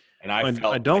happened. And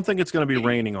I don't think it's going to be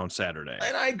raining on Saturday.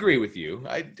 And I agree with you.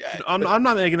 I'm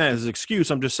not making that as an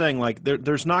excuse. I'm just saying, like,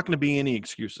 there's not going to be any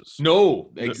excuses. No,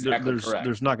 exactly correct.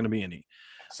 There's not going to be any.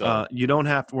 So you don't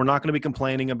have to. We're not going to be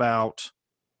complaining about,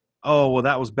 oh, well,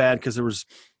 that was bad because there was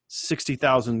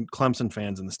 60,000 Clemson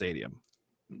fans in the stadium.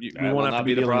 We won't have to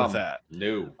be dealing with that.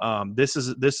 No. This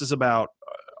is about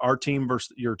our team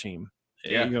versus your team.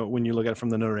 Yeah. When you look at it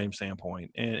from the Notre Dame standpoint,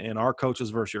 and our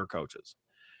coaches versus your coaches.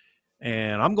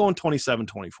 And I'm going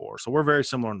 27-24, so we're very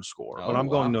similar in the score. But I'm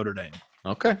going Notre Dame.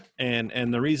 Okay.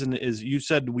 And the reason is you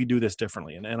said we do this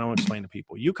differently, and I'll explain to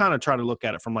people. You kind of try to look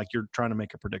at it from like you're trying to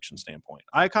make a prediction standpoint.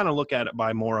 I kind of look at it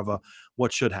by more of a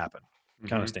what should happen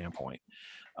kind of standpoint.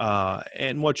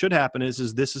 And what should happen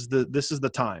is this is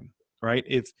the time, right?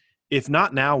 If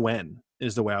not now, when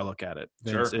is the way I look at it.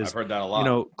 Vince, I've heard that a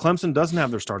lot. Clemson doesn't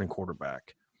have their starting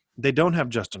quarterback. They don't have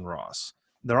Justin Ross.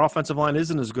 Their offensive line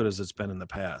isn't as good as it's been in the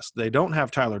past. They don't have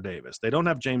Tyler Davis. They don't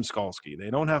have James Skalski. They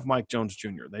don't have Mike Jones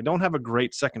Jr. They don't have a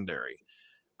great secondary.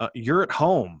 You're at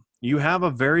home. You have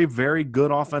a very, very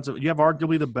good offensive. You have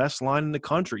arguably the best line in the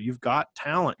country. You've got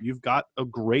talent. You've got a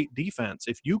great defense.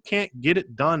 If you can't get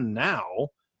it done now,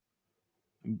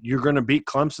 you're going to beat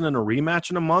Clemson in a rematch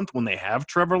in a month when they have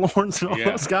Trevor Lawrence and all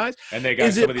those guys. And they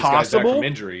got some of these guys back from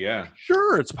injury. Yeah,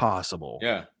 sure, it's possible.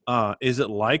 Yeah. Is it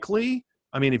likely?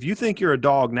 I mean, if you think you're a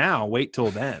dog now, wait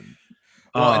till then.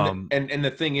 Well, and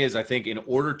the thing is, I think in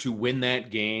order to win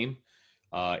that game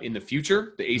in the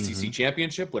future, the ACC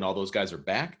championship, when all those guys are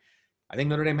back, I think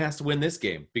Notre Dame has to win this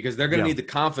game because they're going to need the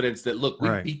confidence that, look, we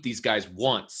beat these guys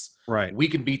once. Right. We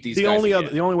can beat these guys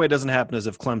again. The only way it doesn't happen is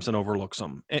if Clemson overlooks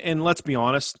them. And let's be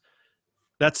honest,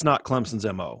 that's not Clemson's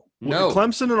MO. No.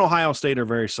 Clemson and Ohio State are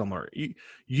very similar.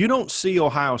 You don't see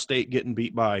Ohio State getting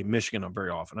beat by Michigan very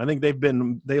often. I think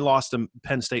they lost to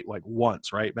Penn State like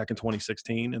once, right, back in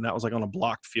 2016, and that was like on a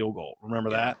blocked field goal. Remember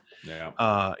that? Yeah.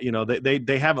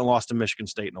 They haven't lost to Michigan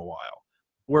State in a while.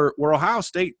 Where Ohio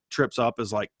State trips up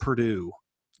is like Purdue,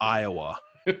 Iowa,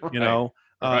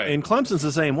 Right. And Clemson's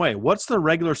the same way. What's the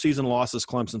regular season losses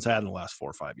Clemson's had in the last 4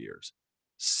 or 5 years?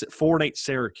 4-8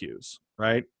 Syracuse,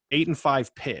 right? 8-5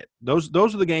 Pitt. Those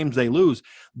are the games they lose.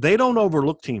 They don't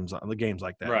overlook teams on the games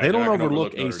like that. Right. They don't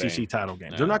overlook ACC title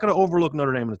games. No. They're not going to overlook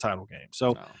Notre Dame in the title game.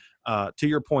 So, No. to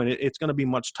your point, it's going to be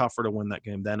much tougher to win that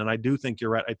game then. And I do think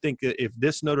you're right. I think that if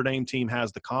this Notre Dame team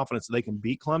has the confidence that they can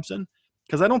beat Clemson,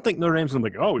 because I don't think Notre Dame's going to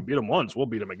be like, oh, we beat them once, we'll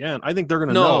beat them again. I think they're going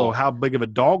to know how big of a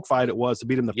dogfight it was to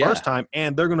beat them the first time,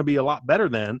 and they're going to be a lot better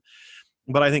then.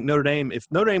 But I think if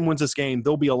Notre Dame wins this game,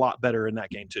 they'll be a lot better in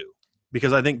that game too.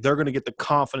 Because I think they're going to get the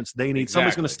confidence they need. Exactly.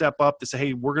 Somebody's going to step up to say,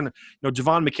 hey, we're going to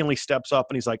Javon McKinley steps up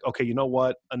and he's like, okay, you know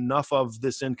what? Enough of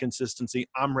this inconsistency.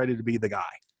 I'm ready to be the guy.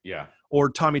 Yeah. Or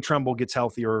Tommy Tremble gets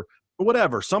healthy or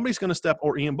whatever. Somebody's going to step,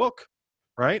 or Ian Book,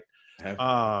 right?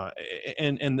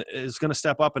 And is going to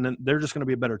step up, and then they're just going to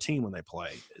be a better team when they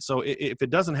play. So if it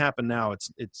doesn't happen now,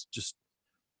 it's just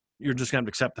you're just going to have to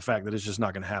accept the fact that it's just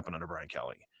not going to happen under Brian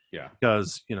Kelly. Yeah,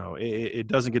 because it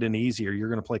doesn't get any easier. You're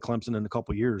going to play Clemson in a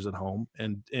couple years at home,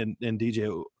 and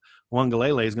DJ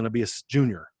Wangalele is going to be a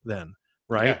junior then,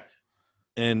 right? Yeah.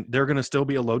 And they're going to still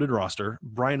be a loaded roster.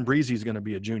 Brian Breezy is going to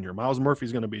be a junior. Miles Murphy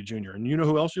is going to be a junior. And you know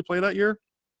who else you play that year?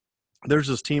 There's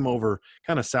this team over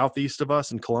kind of southeast of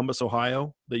us in Columbus,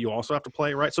 Ohio, that you also have to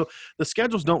play, right? So the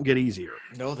schedules don't get easier.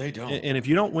 No, they don't. And if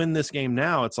you don't win this game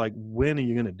now, it's like, when are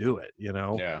you going to do it?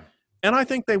 Yeah. And I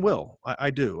think they will. I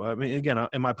do. I mean, again,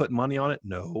 am I putting money on it?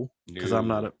 No, because I'm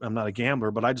not a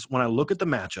gambler. But when I look at the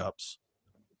matchups,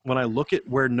 when I look at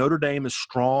where Notre Dame is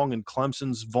strong and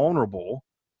Clemson's vulnerable,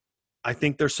 I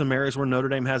think there's some areas where Notre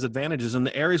Dame has advantages. And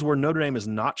the areas where Notre Dame is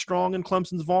not strong and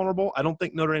Clemson's vulnerable, I don't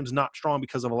think Notre Dame's not strong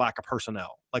because of a lack of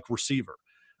personnel, like receiver.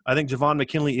 I think Javon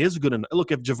McKinley is good enough.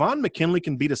 Look, if Javon McKinley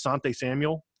can beat Asante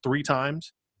Samuel 3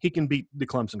 times, he can beat the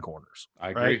Clemson corners. I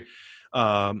agree.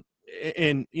 Right?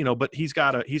 But he's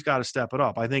got to step it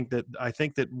up. I think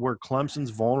that where Clemson's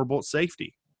vulnerable at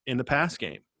safety, in the pass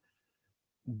game.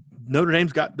 Notre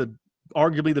Dame's got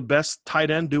arguably the best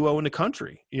tight end duo in the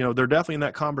country. They're definitely in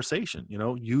that conversation.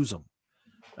 Use them.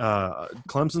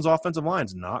 Clemson's offensive line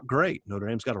is not great. Notre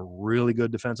Dame's got a really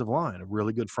good defensive line, a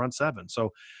really good front seven.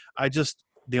 So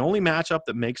the only matchup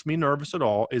that makes me nervous at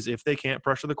all is if they can't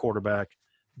pressure the quarterback,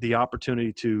 the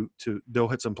opportunity they'll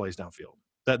hit some plays downfield.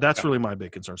 That's really my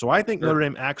big concern. So I think Notre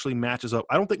Dame actually matches up.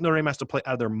 I don't think Notre Dame has to play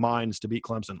out of their minds to beat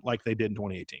Clemson like they did in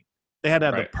 2018. They had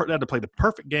to they had to play the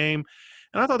perfect game,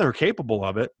 and I thought they were capable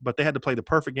of it, but they had to play the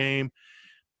perfect game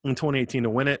in 2018 to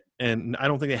win it. And I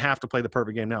don't think they have to play the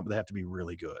perfect game now, but they have to be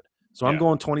really good. So I'm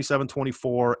going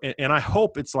 27-24, and I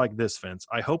hope it's like this, Vince.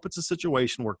 I hope it's a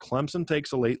situation where Clemson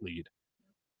takes a late lead,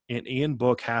 and Ian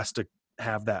Book has to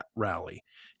have that rally.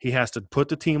 He has to put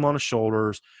the team on his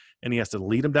shoulders, and he has to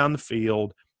lead them down the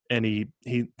field, and he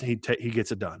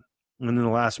gets it done. And then in the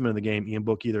last minute of the game, Ian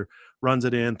Book either runs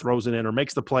it in, throws it in, or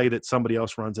makes the play that somebody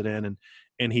else runs it in,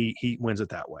 and he wins it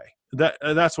that way.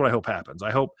 That's what I hope happens.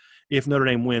 I hope if Notre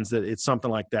Dame wins that it's something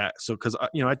like that. So because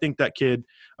I think that kid,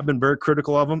 I've been very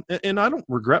critical of him, and I don't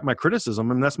regret my criticism.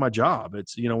 I mean, that's my job.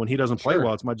 It's when he doesn't play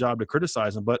well, it's my job to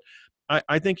criticize him. But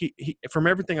I think he from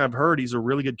everything I've heard, he's a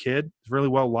really good kid. He's really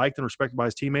well liked and respected by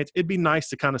his teammates. It'd be nice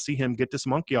to kind of see him get this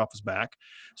monkey off his back,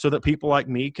 so that people like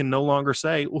me can no longer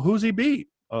say, "Well, who's he beat?"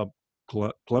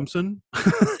 Clemson,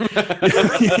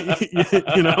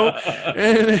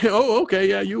 and okay,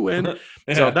 yeah, you win.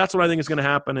 So that's what I think is going to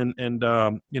happen. And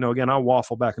again, I'll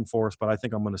waffle back and forth, but I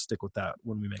think I'm going to stick with that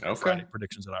when we make our Friday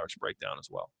predictions at Irish Breakdown as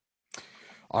well.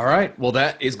 All right. Well,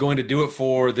 that is going to do it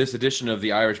for this edition of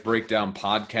the Irish Breakdown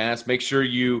podcast. Make sure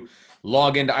you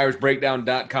log into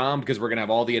irishbreakdown.com because we're going to have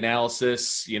all the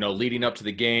analysis, leading up to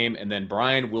the game. And then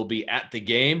Brian will be at the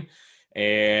game,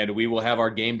 and we will have our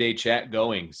game day chat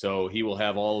going. So he will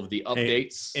have all of the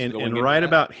updates. And right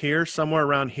about here, somewhere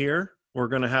around here, we're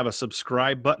going to have a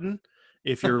subscribe button.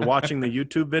 If you're watching the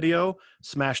YouTube video,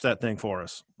 smash that thing for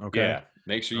us. Okay. Yeah.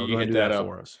 Make sure you hit that up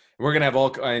for us. We're going to have all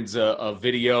kinds of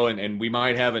video, and we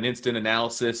might have an instant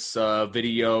analysis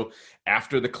video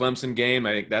after the Clemson game.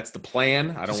 I think that's the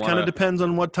plan. I don't want kind of depends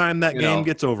on what time that game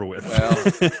gets over with.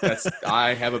 Well,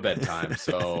 I have a bedtime,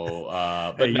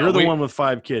 so but you're the one with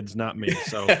 5 kids, not me.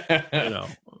 So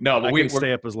no, but we can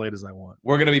stay up as late as I want.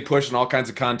 We're going to be pushing all kinds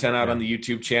of content out on the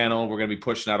YouTube channel. We're going to be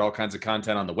pushing out all kinds of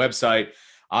content on the website.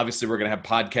 Obviously, we're going to have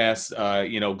podcasts,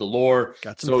 galore.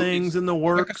 Got some things in the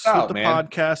works with the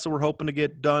podcast that we're hoping to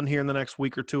get done here in the next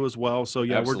week or two as well. So,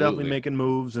 yeah, We're definitely making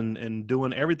moves and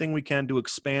doing everything we can to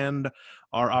expand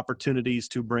our opportunities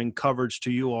to bring coverage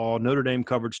to you all, Notre Dame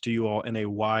coverage to you all in a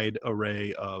wide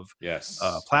array of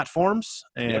platforms.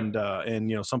 And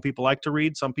some people like to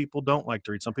read, some people don't like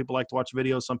to read. Some people like to watch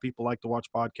videos, some people like to watch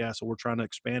podcasts. So we're trying to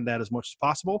expand that as much as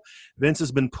possible. Vince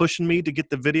has been pushing me to get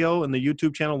the video and the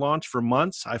YouTube channel launched for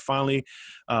months. I finally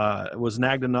was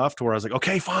nagged enough to where I was like,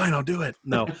 okay, fine, I'll do it.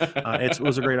 No, it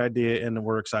was a great idea, and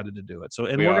we're excited to do it. So,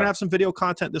 and we're going to have some video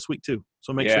content this week too.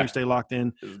 So make sure you stay locked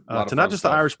in to not just the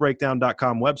irishbreakdown.com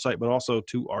website, but also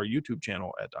to our YouTube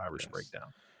channel at Irish Breakdown.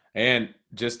 And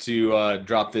just to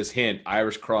drop this hint,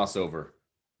 Irish crossover.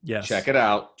 Yes. Check it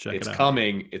out. It's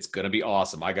coming. It's going to be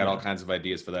awesome. I got all kinds of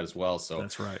ideas for that as well. So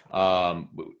that's right.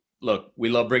 Look, we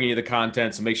love bringing you the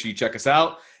content, so make sure you check us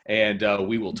out, and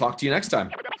we will talk to you next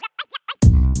time.